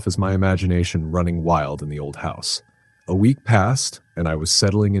brushed it off as my imagination running wild in the old house. A week passed, and I was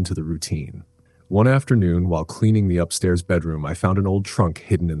settling into the routine. One afternoon, while cleaning the upstairs bedroom, I found an old trunk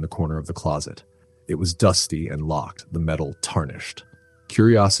hidden in the corner of the closet. It was dusty and locked, the metal tarnished.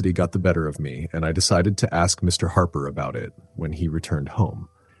 Curiosity got the better of me, and I decided to ask Mr. Harper about it when he returned home.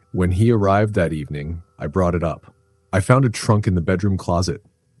 When he arrived that evening, I brought it up. I found a trunk in the bedroom closet.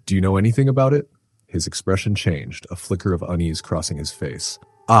 Do you know anything about it? His expression changed, a flicker of unease crossing his face.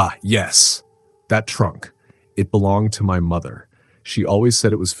 Ah, yes. That trunk. It belonged to my mother. She always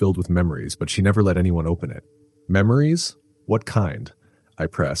said it was filled with memories, but she never let anyone open it. Memories? What kind? I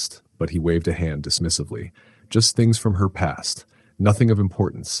pressed, but he waved a hand dismissively. Just things from her past. Nothing of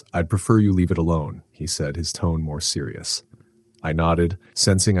importance. I'd prefer you leave it alone, he said, his tone more serious. I nodded,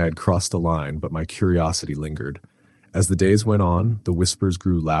 sensing I had crossed a line, but my curiosity lingered. As the days went on, the whispers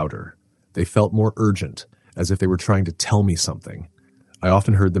grew louder. They felt more urgent, as if they were trying to tell me something. I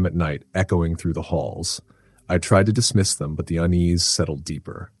often heard them at night, echoing through the halls. I tried to dismiss them, but the unease settled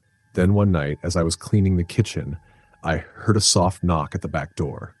deeper. Then one night, as I was cleaning the kitchen, I heard a soft knock at the back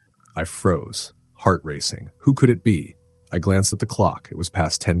door. I froze, heart racing. Who could it be? I glanced at the clock. It was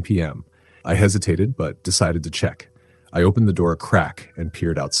past 10 p.m. I hesitated, but decided to check. I opened the door a crack and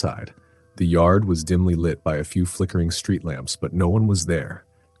peered outside. The yard was dimly lit by a few flickering street lamps, but no one was there.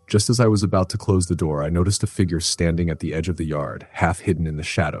 Just as I was about to close the door, I noticed a figure standing at the edge of the yard, half hidden in the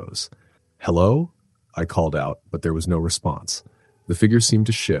shadows. Hello? I called out, but there was no response. The figure seemed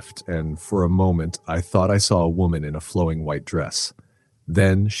to shift, and for a moment I thought I saw a woman in a flowing white dress.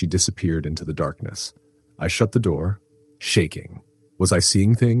 Then she disappeared into the darkness. I shut the door, shaking. Was I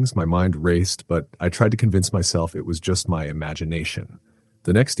seeing things? My mind raced, but I tried to convince myself it was just my imagination.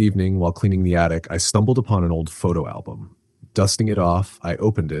 The next evening, while cleaning the attic, I stumbled upon an old photo album. Dusting it off, I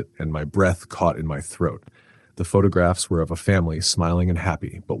opened it, and my breath caught in my throat. The photographs were of a family smiling and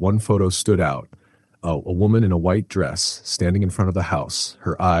happy, but one photo stood out. A woman in a white dress, standing in front of the house,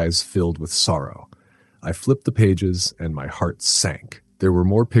 her eyes filled with sorrow. I flipped the pages, and my heart sank. There were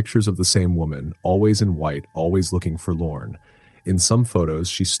more pictures of the same woman, always in white, always looking forlorn. In some photos,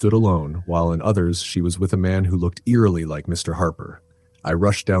 she stood alone, while in others, she was with a man who looked eerily like Mr. Harper. I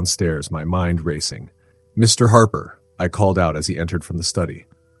rushed downstairs, my mind racing. Mr. Harper, I called out as he entered from the study.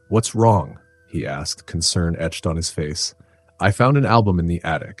 What's wrong? He asked, concern etched on his face. I found an album in the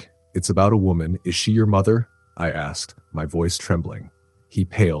attic. It's about a woman. Is she your mother? I asked, my voice trembling. He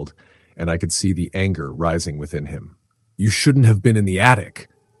paled, and I could see the anger rising within him. You shouldn't have been in the attic.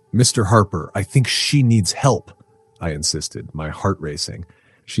 Mr. Harper, I think she needs help, I insisted, my heart racing.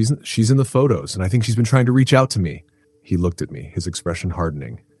 She's in the photos, and I think she's been trying to reach out to me. He looked at me, his expression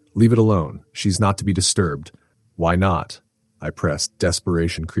hardening. Leave it alone. She's not to be disturbed. Why not? I pressed,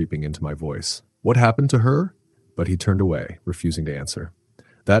 desperation creeping into my voice. What happened to her? But he turned away, refusing to answer.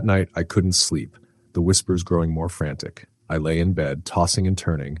 That night, I couldn't sleep, the whispers growing more frantic. I lay in bed, tossing and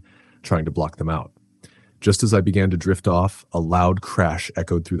turning, trying to block them out. Just as I began to drift off, a loud crash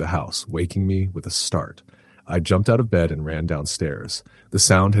echoed through the house, waking me with a start. I jumped out of bed and ran downstairs. The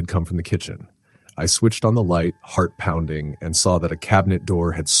sound had come from the kitchen. I switched on the light, heart pounding, and saw that a cabinet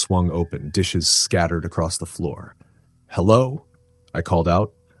door had swung open, dishes scattered across the floor. Hello? I called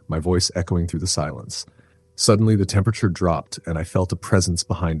out, my voice echoing through the silence. Suddenly, the temperature dropped, and I felt a presence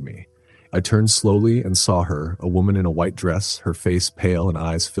behind me. I turned slowly and saw her, a woman in a white dress, her face pale and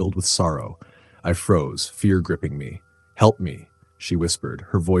eyes filled with sorrow. I froze, fear gripping me. "Help me," she whispered,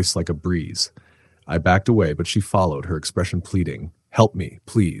 her voice like a breeze. I backed away, but she followed, her expression pleading. "Help me,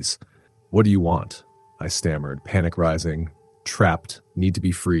 please." "What do you want?" I stammered, panic rising. "Trapped, need to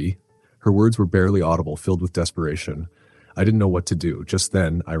be free." Her words were barely audible, filled with desperation. I didn't know what to do. Just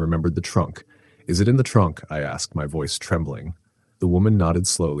then, I remembered the trunk. "Is it in the trunk?" I asked, my voice trembling. The woman nodded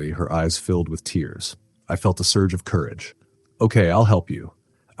slowly, her eyes filled with tears. I felt a surge of courage. "Okay, I'll help you."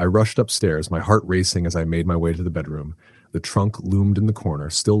 I rushed upstairs, my heart racing as I made my way to the bedroom. The trunk loomed in the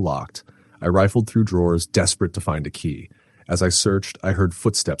corner, still locked. I rifled through drawers, desperate to find a key. As I searched, I heard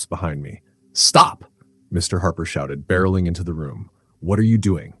footsteps behind me. "Stop!" Mr. Harper shouted, barreling into the room. "What are you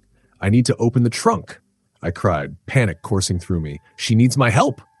doing?" "I need to open the trunk," I cried, panic coursing through me. "She needs my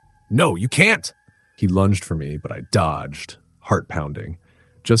help." "No, you can't!" He lunged for me, but I dodged, heart pounding.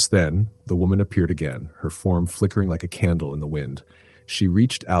 Just then, the woman appeared again, her form flickering like a candle in the wind. She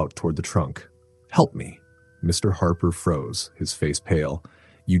reached out toward the trunk. "Help me." Mr. Harper froze, his face pale.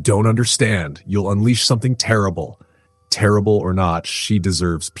 "You don't understand. You'll unleash something terrible." "Terrible or not, she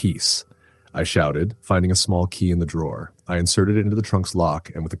deserves peace," I shouted, finding a small key in the drawer. I inserted it into the trunk's lock,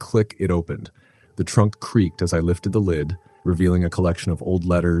 and with a click, it opened. The trunk creaked as I lifted the lid, revealing a collection of old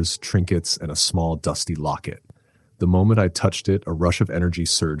letters, trinkets, and a small, dusty locket. The moment I touched it, a rush of energy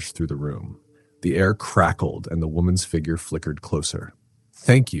surged through the room. The air crackled, and the woman's figure flickered closer.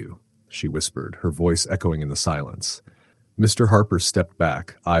 "Thank you," she whispered, her voice echoing in the silence. Mr. Harper stepped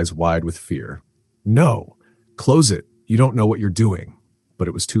back, eyes wide with fear. "No! Close it! You don't know what you're doing." But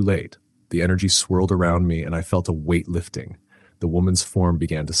it was too late. The energy swirled around me, and I felt a weight lifting. The woman's form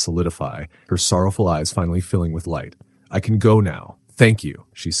began to solidify, her sorrowful eyes finally filling with light. "I can go now. Thank you,"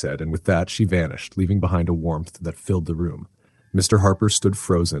 she said, and with that she vanished, leaving behind a warmth that filled the room. Mr. Harper stood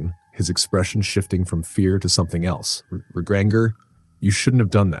frozen, his expression shifting from fear to something else. "Regranger, you shouldn't have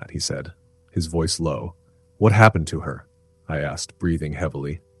done that," he said, his voice low. "What happened to her?" I asked, breathing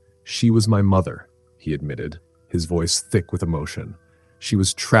heavily. "She was my mother," he admitted, his voice thick with emotion. "She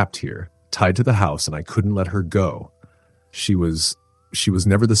was trapped here, tied to the house, and I couldn't let her go. She was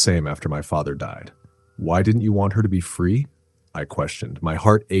never the same after my father died." "Why didn't you want her to be free?" I questioned, my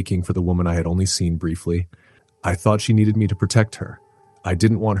heart aching for the woman I had only seen briefly. "I thought she needed me to protect her. I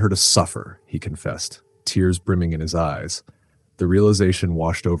didn't want her to suffer," he confessed, tears brimming in his eyes. The realization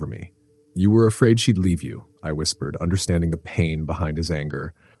washed over me. "You were afraid she'd leave you," I whispered, understanding the pain behind his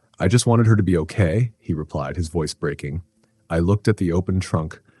anger. "I just wanted her to be okay," he replied, his voice breaking. I looked at the open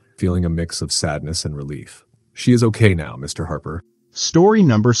trunk, feeling a mix of sadness and relief. "She is okay now, Mr. Harper." Story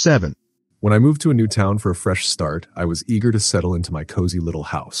number 7. When I moved to a new town for a fresh start, I was eager to settle into my cozy little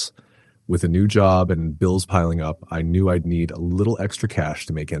house. With a new job and bills piling up, I knew I'd need a little extra cash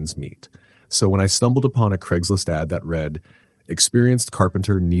to make ends meet. So when I stumbled upon a Craigslist ad that read, "Experienced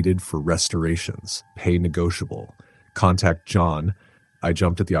carpenter needed for restorations, pay negotiable, contact John," I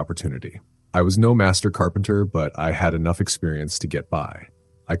jumped at the opportunity. I was no master carpenter, but I had enough experience to get by.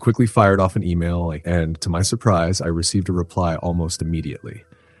 I quickly fired off an email, and to my surprise, I received a reply almost immediately.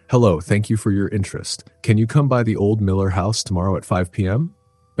 "Hello, thank you for your interest. Can you come by the old Miller house tomorrow at 5 p.m.?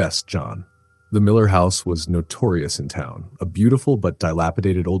 Best, John." The Miller house was notorious in town. A beautiful but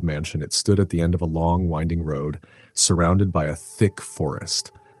dilapidated old mansion, it stood at the end of a long, winding road, surrounded by a thick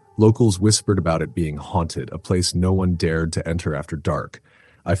forest. Locals whispered about it being haunted, a place no one dared to enter after dark.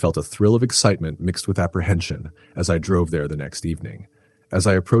 I felt a thrill of excitement mixed with apprehension as I drove there the next evening. As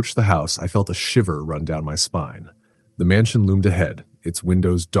I approached the house, I felt a shiver run down my spine. The mansion loomed ahead, its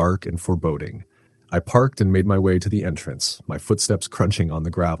windows dark and foreboding. I parked and made my way to the entrance, my footsteps crunching on the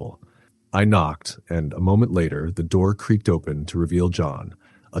gravel. I knocked, and a moment later, the door creaked open to reveal John,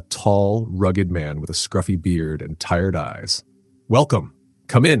 a tall, rugged man with a scruffy beard and tired eyes. "Welcome.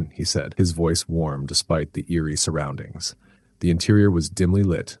 Come in," he said, his voice warm despite the eerie surroundings. The interior was dimly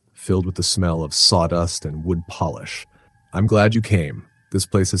lit, filled with the smell of sawdust and wood polish. "I'm glad you came. This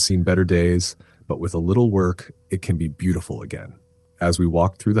place has seen better days, but with a little work, it can be beautiful again." As we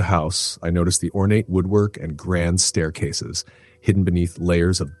walked through the house, I noticed the ornate woodwork and grand staircases, hidden beneath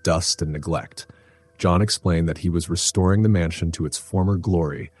layers of dust and neglect. John explained that he was restoring the mansion to its former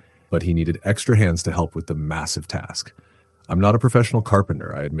glory, but he needed extra hands to help with the massive task. "I'm not a professional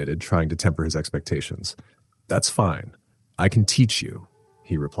carpenter," I admitted, trying to temper his expectations. "That's fine. I can teach you,"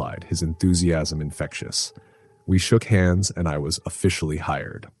 he replied, his enthusiasm infectious. We shook hands, and I was officially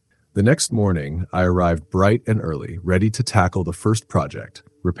hired. The next morning, I arrived bright and early, ready to tackle the first project,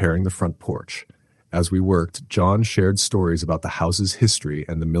 repairing the front porch. As we worked, John shared stories about the house's history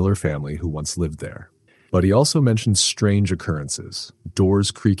and the Miller family who once lived there. But he also mentioned strange occurrences,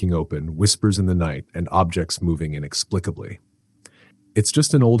 doors creaking open, whispers in the night, and objects moving inexplicably. "It's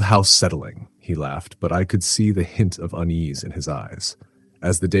just an old house settling," he laughed, but I could see the hint of unease in his eyes.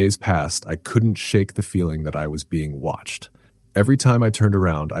 As the days passed, I couldn't shake the feeling that I was being watched. Every time I turned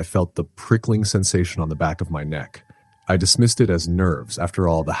around, I felt the prickling sensation on the back of my neck. I dismissed it as nerves. After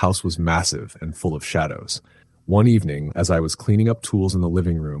all, the house was massive and full of shadows. One evening, as I was cleaning up tools in the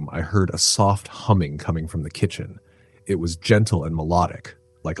living room, I heard a soft humming coming from the kitchen. It was gentle and melodic,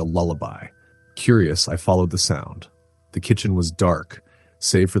 like a lullaby. Curious, I followed the sound. The kitchen was dark,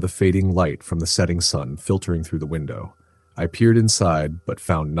 save for the fading light from the setting sun filtering through the window. I peered inside, but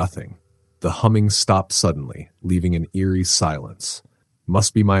found nothing. The humming stopped suddenly, leaving an eerie silence.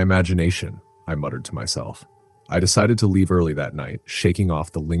 "Must be my imagination," I muttered to myself. I decided to leave early that night, shaking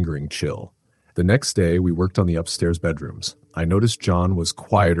off the lingering chill. The next day, we worked on the upstairs bedrooms. I noticed John was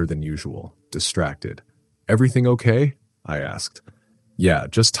quieter than usual, distracted. "Everything okay?" I asked. "Yeah,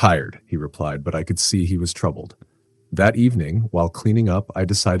 just tired," he replied, but I could see he was troubled. That evening, while cleaning up, I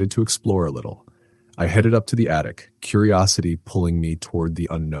decided to explore a little. I headed up to the attic, curiosity pulling me toward the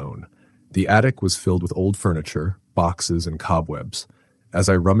unknown. The attic was filled with old furniture, boxes, and cobwebs. As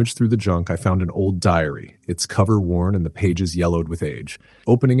I rummaged through the junk, I found an old diary, its cover worn and the pages yellowed with age.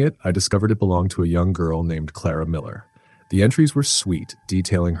 Opening it, I discovered it belonged to a young girl named Clara Miller. The entries were sweet,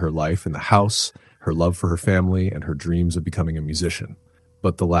 detailing her life in the house, her love for her family, and her dreams of becoming a musician.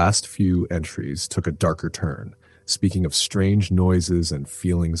 But the last few entries took a darker turn, speaking of strange noises and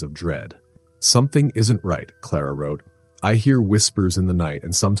feelings of dread. "Something isn't right," Clara wrote. "I hear whispers in the night,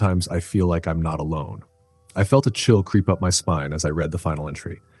 and sometimes I feel like I'm not alone." I felt a chill creep up my spine as I read the final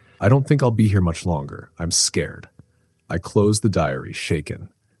entry. "I don't think I'll be here much longer. I'm scared." I closed the diary, shaken.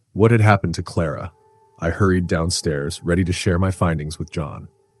 What had happened to Clara? I hurried downstairs, ready to share my findings with John.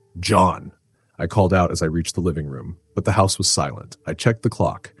 "John!" I called out as I reached the living room, but the house was silent. I checked the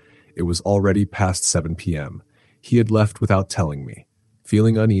clock. It was already past 7 p.m. He had left without telling me.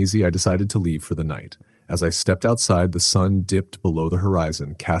 Feeling uneasy, I decided to leave for the night. As I stepped outside, the sun dipped below the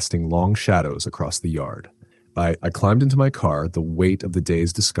horizon, casting long shadows across the yard. I climbed into my car, the weight of the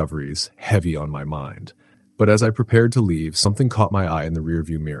day's discoveries heavy on my mind. But as I prepared to leave, something caught my eye in the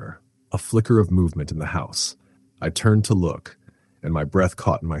rearview mirror, a flicker of movement in the house. I turned to look, and my breath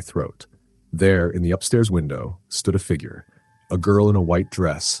caught in my throat. There, in the upstairs window, stood a figure, a girl in a white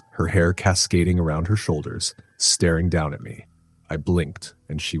dress, her hair cascading around her shoulders, staring down at me. I blinked,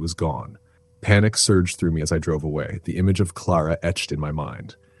 and she was gone. Panic surged through me as I drove away, the image of Clara etched in my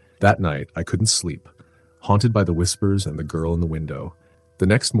mind. That night, I couldn't sleep, haunted by the whispers and the girl in the window. The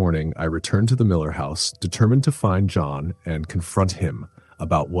next morning, I returned to the Miller house, determined to find John and confront him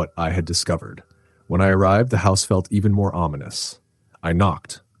about what I had discovered. When I arrived, the house felt even more ominous. I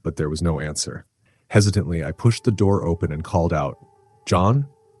knocked, but there was no answer. Hesitantly, I pushed the door open and called out, "John,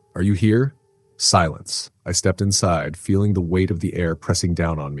 are you here?" Silence. I stepped inside, feeling the weight of the air pressing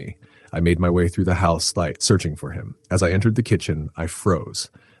down on me. I made my way through the house, searching for him. As I entered the kitchen, I froze.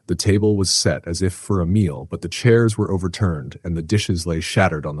 The table was set as if for a meal, but the chairs were overturned and the dishes lay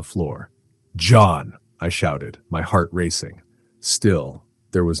shattered on the floor. "John!" I shouted, my heart racing. Still,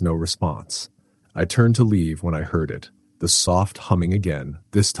 there was no response. I turned to leave when I heard it, the soft humming again,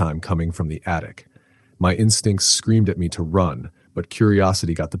 this time coming from the attic. My instincts screamed at me to run, but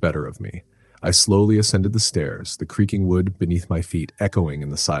curiosity got the better of me. I slowly ascended the stairs, the creaking wood beneath my feet echoing in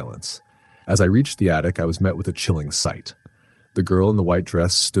the silence. As I reached the attic, I was met with a chilling sight. The girl in the white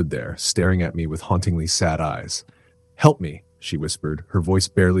dress stood there, staring at me with hauntingly sad eyes. "Help me," she whispered, her voice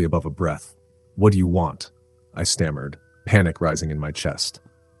barely above a breath. "What do you want?" I stammered, panic rising in my chest.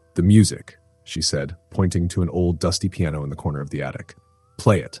 "The music," she said, pointing to an old dusty piano in the corner of the attic.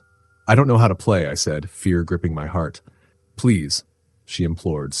 "Play it." "I don't know how to play," I said, fear gripping my heart. "Please," she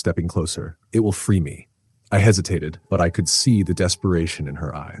implored, stepping closer. "It will free me." I hesitated, but I could see the desperation in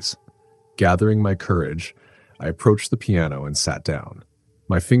her eyes. Gathering my courage, I approached the piano and sat down.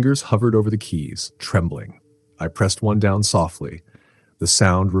 My fingers hovered over the keys, trembling. I pressed one down softly, the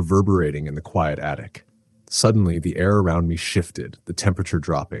sound reverberating in the quiet attic. Suddenly, the air around me shifted, the temperature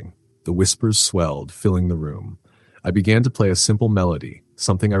dropping. The whispers swelled, filling the room. I began to play a simple melody,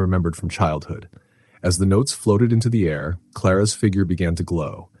 something I remembered from childhood. As the notes floated into the air, Clara's figure began to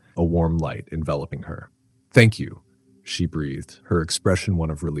glow, a warm light enveloping her. "Thank you," she breathed, her expression one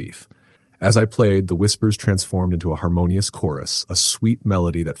of relief. As I played, the whispers transformed into a harmonious chorus, a sweet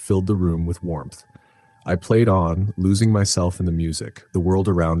melody that filled the room with warmth. I played on, losing myself in the music, the world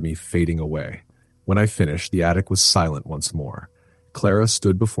around me fading away. When I finished, the attic was silent once more. Clara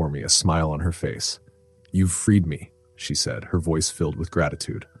stood before me, a smile on her face. "You've freed me," she said, her voice filled with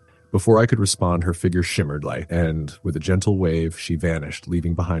gratitude. Before I could respond, her figure shimmered light, and with a gentle wave, she vanished,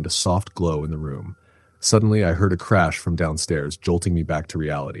 leaving behind a soft glow in the room. Suddenly, I heard a crash from downstairs, jolting me back to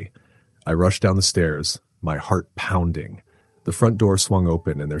reality. I rushed down the stairs, my heart pounding. The front door swung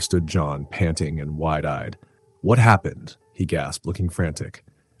open, and there stood John, panting and wide-eyed. "What happened?" he gasped, looking frantic.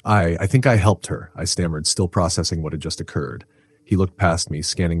 I think I helped her," I stammered, still processing what had just occurred. He looked past me,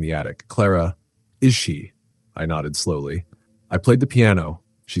 scanning the attic. "Clara, is she?" I nodded slowly. "I played the piano."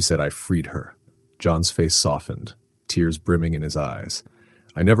 She said I freed her. John's face softened, tears brimming in his eyes.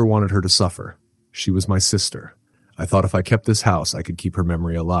 "I never wanted her to suffer. She was my sister. I thought if I kept this house, I could keep her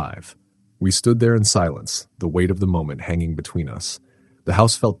memory alive." We stood there in silence, the weight of the moment hanging between us. The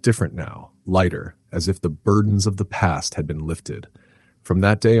house felt different now, lighter, as if the burdens of the past had been lifted. From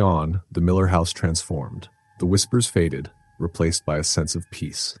that day on, the Miller house transformed. The whispers faded, replaced by a sense of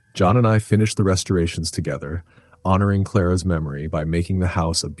peace. John and I finished the restorations together, honoring Clara's memory by making the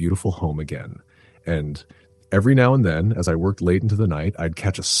house a beautiful home again. And every now and then, as I worked late into the night, I'd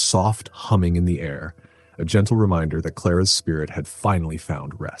catch a soft humming in the air, a gentle reminder that Clara's spirit had finally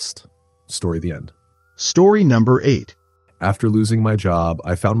found rest. Story the end. Story number 8. After losing my job,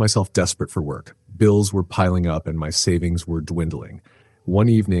 I found myself desperate for work. Bills were piling up and my savings were dwindling. One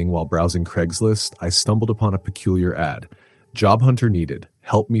evening, while browsing Craigslist, I stumbled upon a peculiar ad. "Job hunter needed.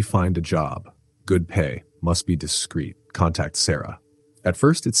 Help me find a job. Good pay. Must be discreet. Contact Sarah." At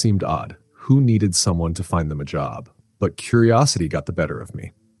first, it seemed odd. Who needed someone to find them a job? But curiosity got the better of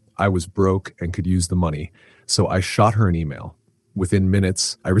me. I was broke and could use the money, so I shot her an email. Within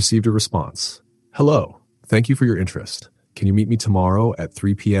minutes, I received a response. "Hello. Thank you for your interest. Can you meet me tomorrow at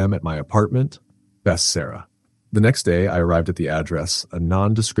 3 p.m. at my apartment? Best, Sarah." The next day, I arrived at the address, a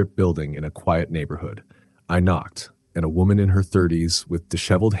nondescript building in a quiet neighborhood. I knocked, and a woman in her 30s with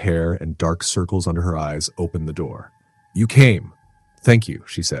disheveled hair and dark circles under her eyes opened the door. "You came." "Thank you,"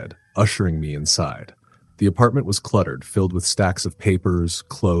 she said, ushering me inside. The apartment was cluttered, filled with stacks of papers,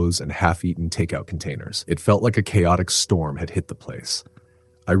 clothes, and half-eaten takeout containers. It felt like a chaotic storm had hit the place.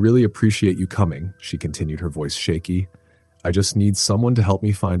 "I really appreciate you coming," she continued, her voice shaky. "I just need someone to help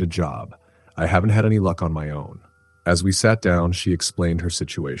me find a job. I haven't had any luck on my own." As we sat down, she explained her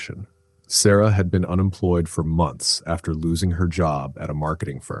situation. Sarah had been unemployed for months after losing her job at a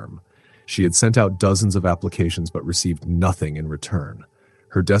marketing firm. She had sent out dozens of applications but received nothing in return.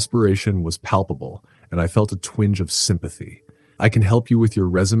 Her desperation was palpable, and I felt a twinge of sympathy. "I can help you with your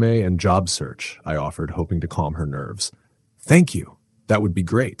resume and job search," I offered, hoping to calm her nerves. "Thank you. That would be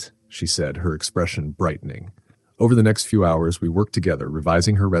great," she said, her expression brightening. Over the next few hours, we worked together,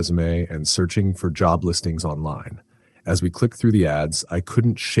 revising her resume and searching for job listings online. As we clicked through the ads, I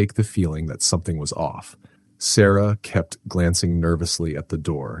couldn't shake the feeling that something was off. Sarah kept glancing nervously at the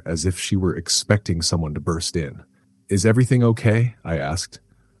door, as if she were expecting someone to burst in. "Is everything okay?" I asked,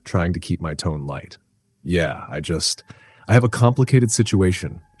 trying to keep my tone light. "Yeah, I have a complicated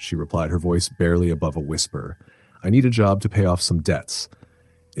situation," she replied, her voice barely above a whisper. "I need a job to pay off some debts.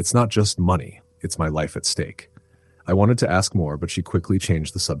 It's not just money, it's my life at stake." I wanted to ask more, but she quickly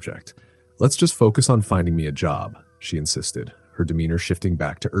changed the subject. "Let's just focus on finding me a job," she insisted, her demeanor shifting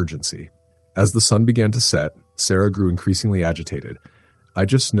back to urgency. As the sun began to set, Sarah grew increasingly agitated. "I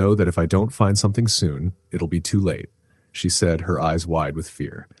just know that if I don't find something soon, it'll be too late," she said, her eyes wide with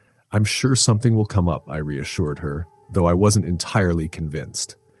fear. "I'm sure something will come up," I reassured her, though I wasn't entirely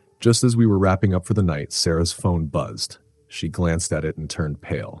convinced. Just as we were wrapping up for the night, Sarah's phone buzzed. She glanced at it and turned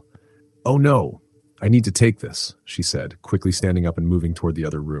pale. "Oh no, I need to take this," she said, quickly standing up and moving toward the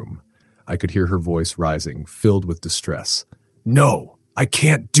other room. I could hear her voice rising, filled with distress. "No, I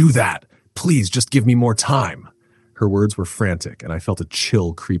can't do that. Please just give me more time." Her words were frantic, and I felt a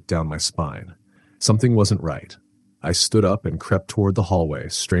chill creep down my spine. Something wasn't right. I stood up and crept toward the hallway,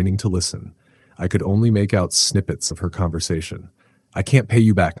 straining to listen. I could only make out snippets of her conversation. "I can't pay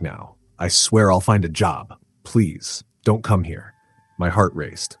you back now. I swear I'll find a job. Please, don't come here." My heart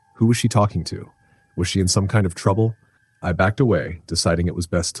raced. Who was she talking to? Was she in some kind of trouble? I backed away, deciding it was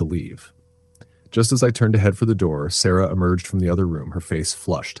best to leave. Just as I turned to head for the door, Sarah emerged from the other room, her face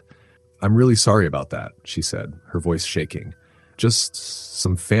flushed. "I'm really sorry about that," she said, her voice shaking. "Just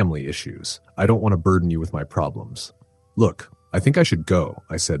some family issues. I don't want to burden you with my problems." "Look, I think I should go,"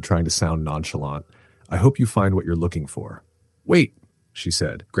 I said, trying to sound nonchalant. "I hope you find what you're looking for." "Wait," she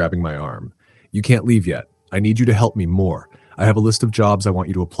said, grabbing my arm. "You can't leave yet. I need you to help me more. I have a list of jobs I want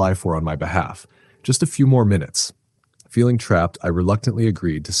you to apply for on my behalf. Just a few more minutes." Feeling trapped, I reluctantly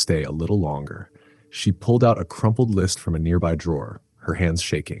agreed to stay a little longer. She pulled out a crumpled list from a nearby drawer, her hands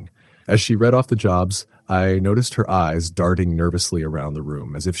shaking. As she read off the jobs, I noticed her eyes darting nervously around the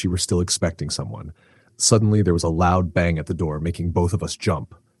room, as if she were still expecting someone. Suddenly, there was a loud bang at the door, making both of us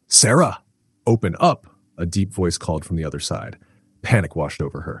jump. Sarah! Open up! A deep voice called from the other side. Panic washed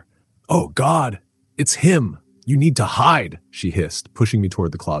over her. Oh, God! It's him! You need to hide! She hissed, pushing me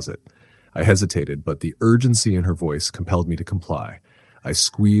toward the closet. I hesitated, but the urgency in her voice compelled me to comply. I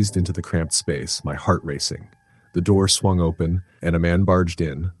squeezed into the cramped space, my heart racing. The door swung open, and a man barged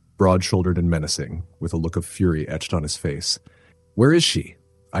in, broad-shouldered and menacing, with a look of fury etched on his face. Where is she?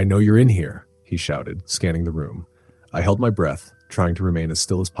 I know you're in here, he shouted, scanning the room. I held my breath, trying to remain as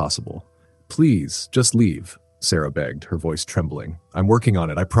still as possible. Please, just leave, Sarah begged, her voice trembling. I'm working on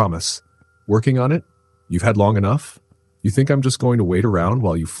it, I promise. Working on it? You've had long enough? You think I'm just going to wait around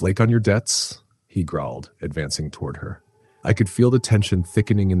while you flake on your debts? He growled, advancing toward her. I could feel the tension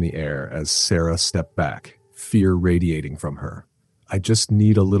thickening in the air as Sarah stepped back, fear radiating from her. I just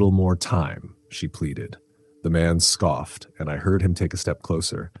need a little more time, she pleaded. The man scoffed, and I heard him take a step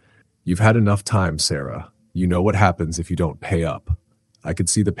closer. You've had enough time, Sarah. You know what happens if you don't pay up. I could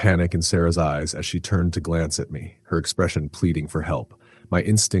see the panic in Sarah's eyes as she turned to glance at me, her expression pleading for help. My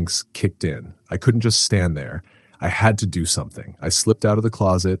instincts kicked in. I couldn't just stand there. I had to do something. I slipped out of the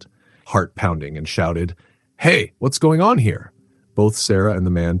closet, heart pounding, and shouted, Hey, what's going on here? Both Sarah and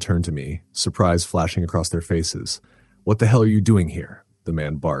the man turned to me, surprise flashing across their faces. What the hell are you doing here? The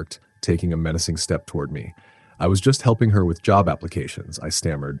man barked, taking a menacing step toward me. I was just helping her with job applications, I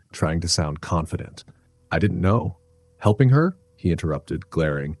stammered, trying to sound confident. I didn't know. Helping her? He interrupted,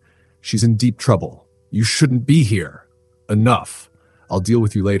 glaring. She's in deep trouble. You shouldn't be here. Enough. I'll deal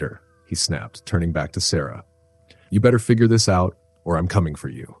with you later, he snapped, turning back to Sarah. You better figure this out, or I'm coming for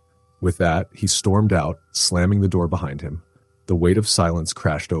you. With that, he stormed out, slamming the door behind him. The weight of silence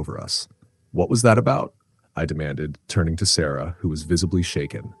crashed over us. What was that about? I demanded, turning to Sarah, who was visibly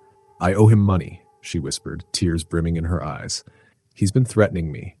shaken. I owe him money, she whispered, tears brimming in her eyes. He's been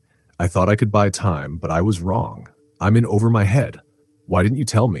threatening me. I thought I could buy time, but I was wrong. I'm in over my head. Why didn't you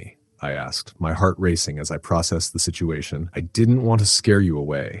tell me? I asked, my heart racing as I processed the situation. I didn't want to scare you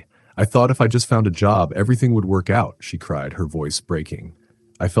away. I thought if I just found a job, everything would work out, she cried, her voice breaking.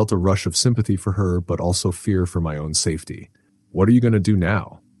 I felt a rush of sympathy for her, but also fear for my own safety. What are you going to do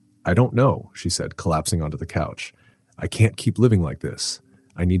now? I don't know, she said, collapsing onto the couch. I can't keep living like this.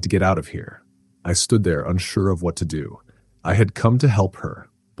 I need to get out of here. I stood there, unsure of what to do. I had come to help her,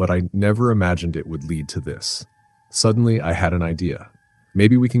 but I never imagined it would lead to this. Suddenly, I had an idea.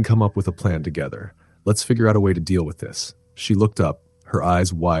 Maybe we can come up with a plan together. Let's figure out a way to deal with this. She looked up, her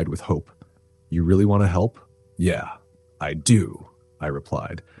eyes wide with hope. You really want to help? Yeah, I do, I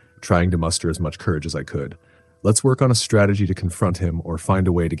replied, trying to muster as much courage as I could. Let's work on a strategy to confront him or find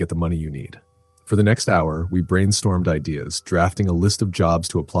a way to get the money you need. For the next hour, we brainstormed ideas, drafting a list of jobs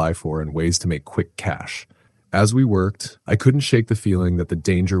to apply for and ways to make quick cash. As we worked, I couldn't shake the feeling that the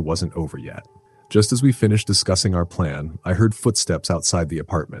danger wasn't over yet. Just as we finished discussing our plan, I heard footsteps outside the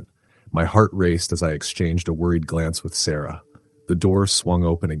apartment. My heart raced as I exchanged a worried glance with Sarah. The door swung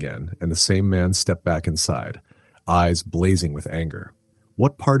open again, and the same man stepped back inside, eyes blazing with anger.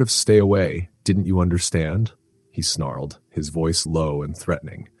 What part of stay away didn't you understand? He snarled, his voice low and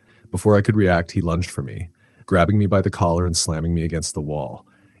threatening. Before I could react, he lunged for me, grabbing me by the collar and slamming me against the wall.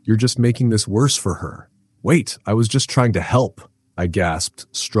 You're just making this worse for her. Wait, I was just trying to help, I gasped,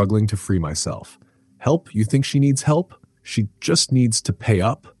 struggling to free myself. Help? You think she needs help? She just needs to pay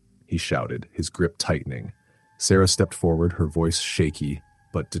up, he shouted, his grip tightening. Sarah stepped forward, her voice shaky,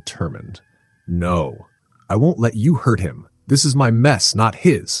 but determined. No, I won't let you hurt him. This is my mess, not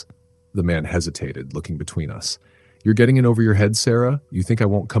his. The man hesitated, looking between us. You're getting in over your head, Sarah? You think I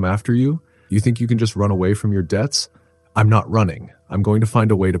won't come after you? You think you can just run away from your debts? I'm not running. I'm going to find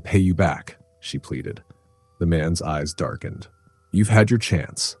a way to pay you back, she pleaded. The man's eyes darkened. You've had your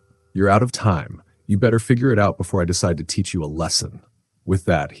chance. You're out of time. You better figure it out before I decide to teach you a lesson. With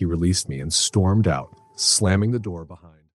that, he released me and stormed out, slamming the door behind.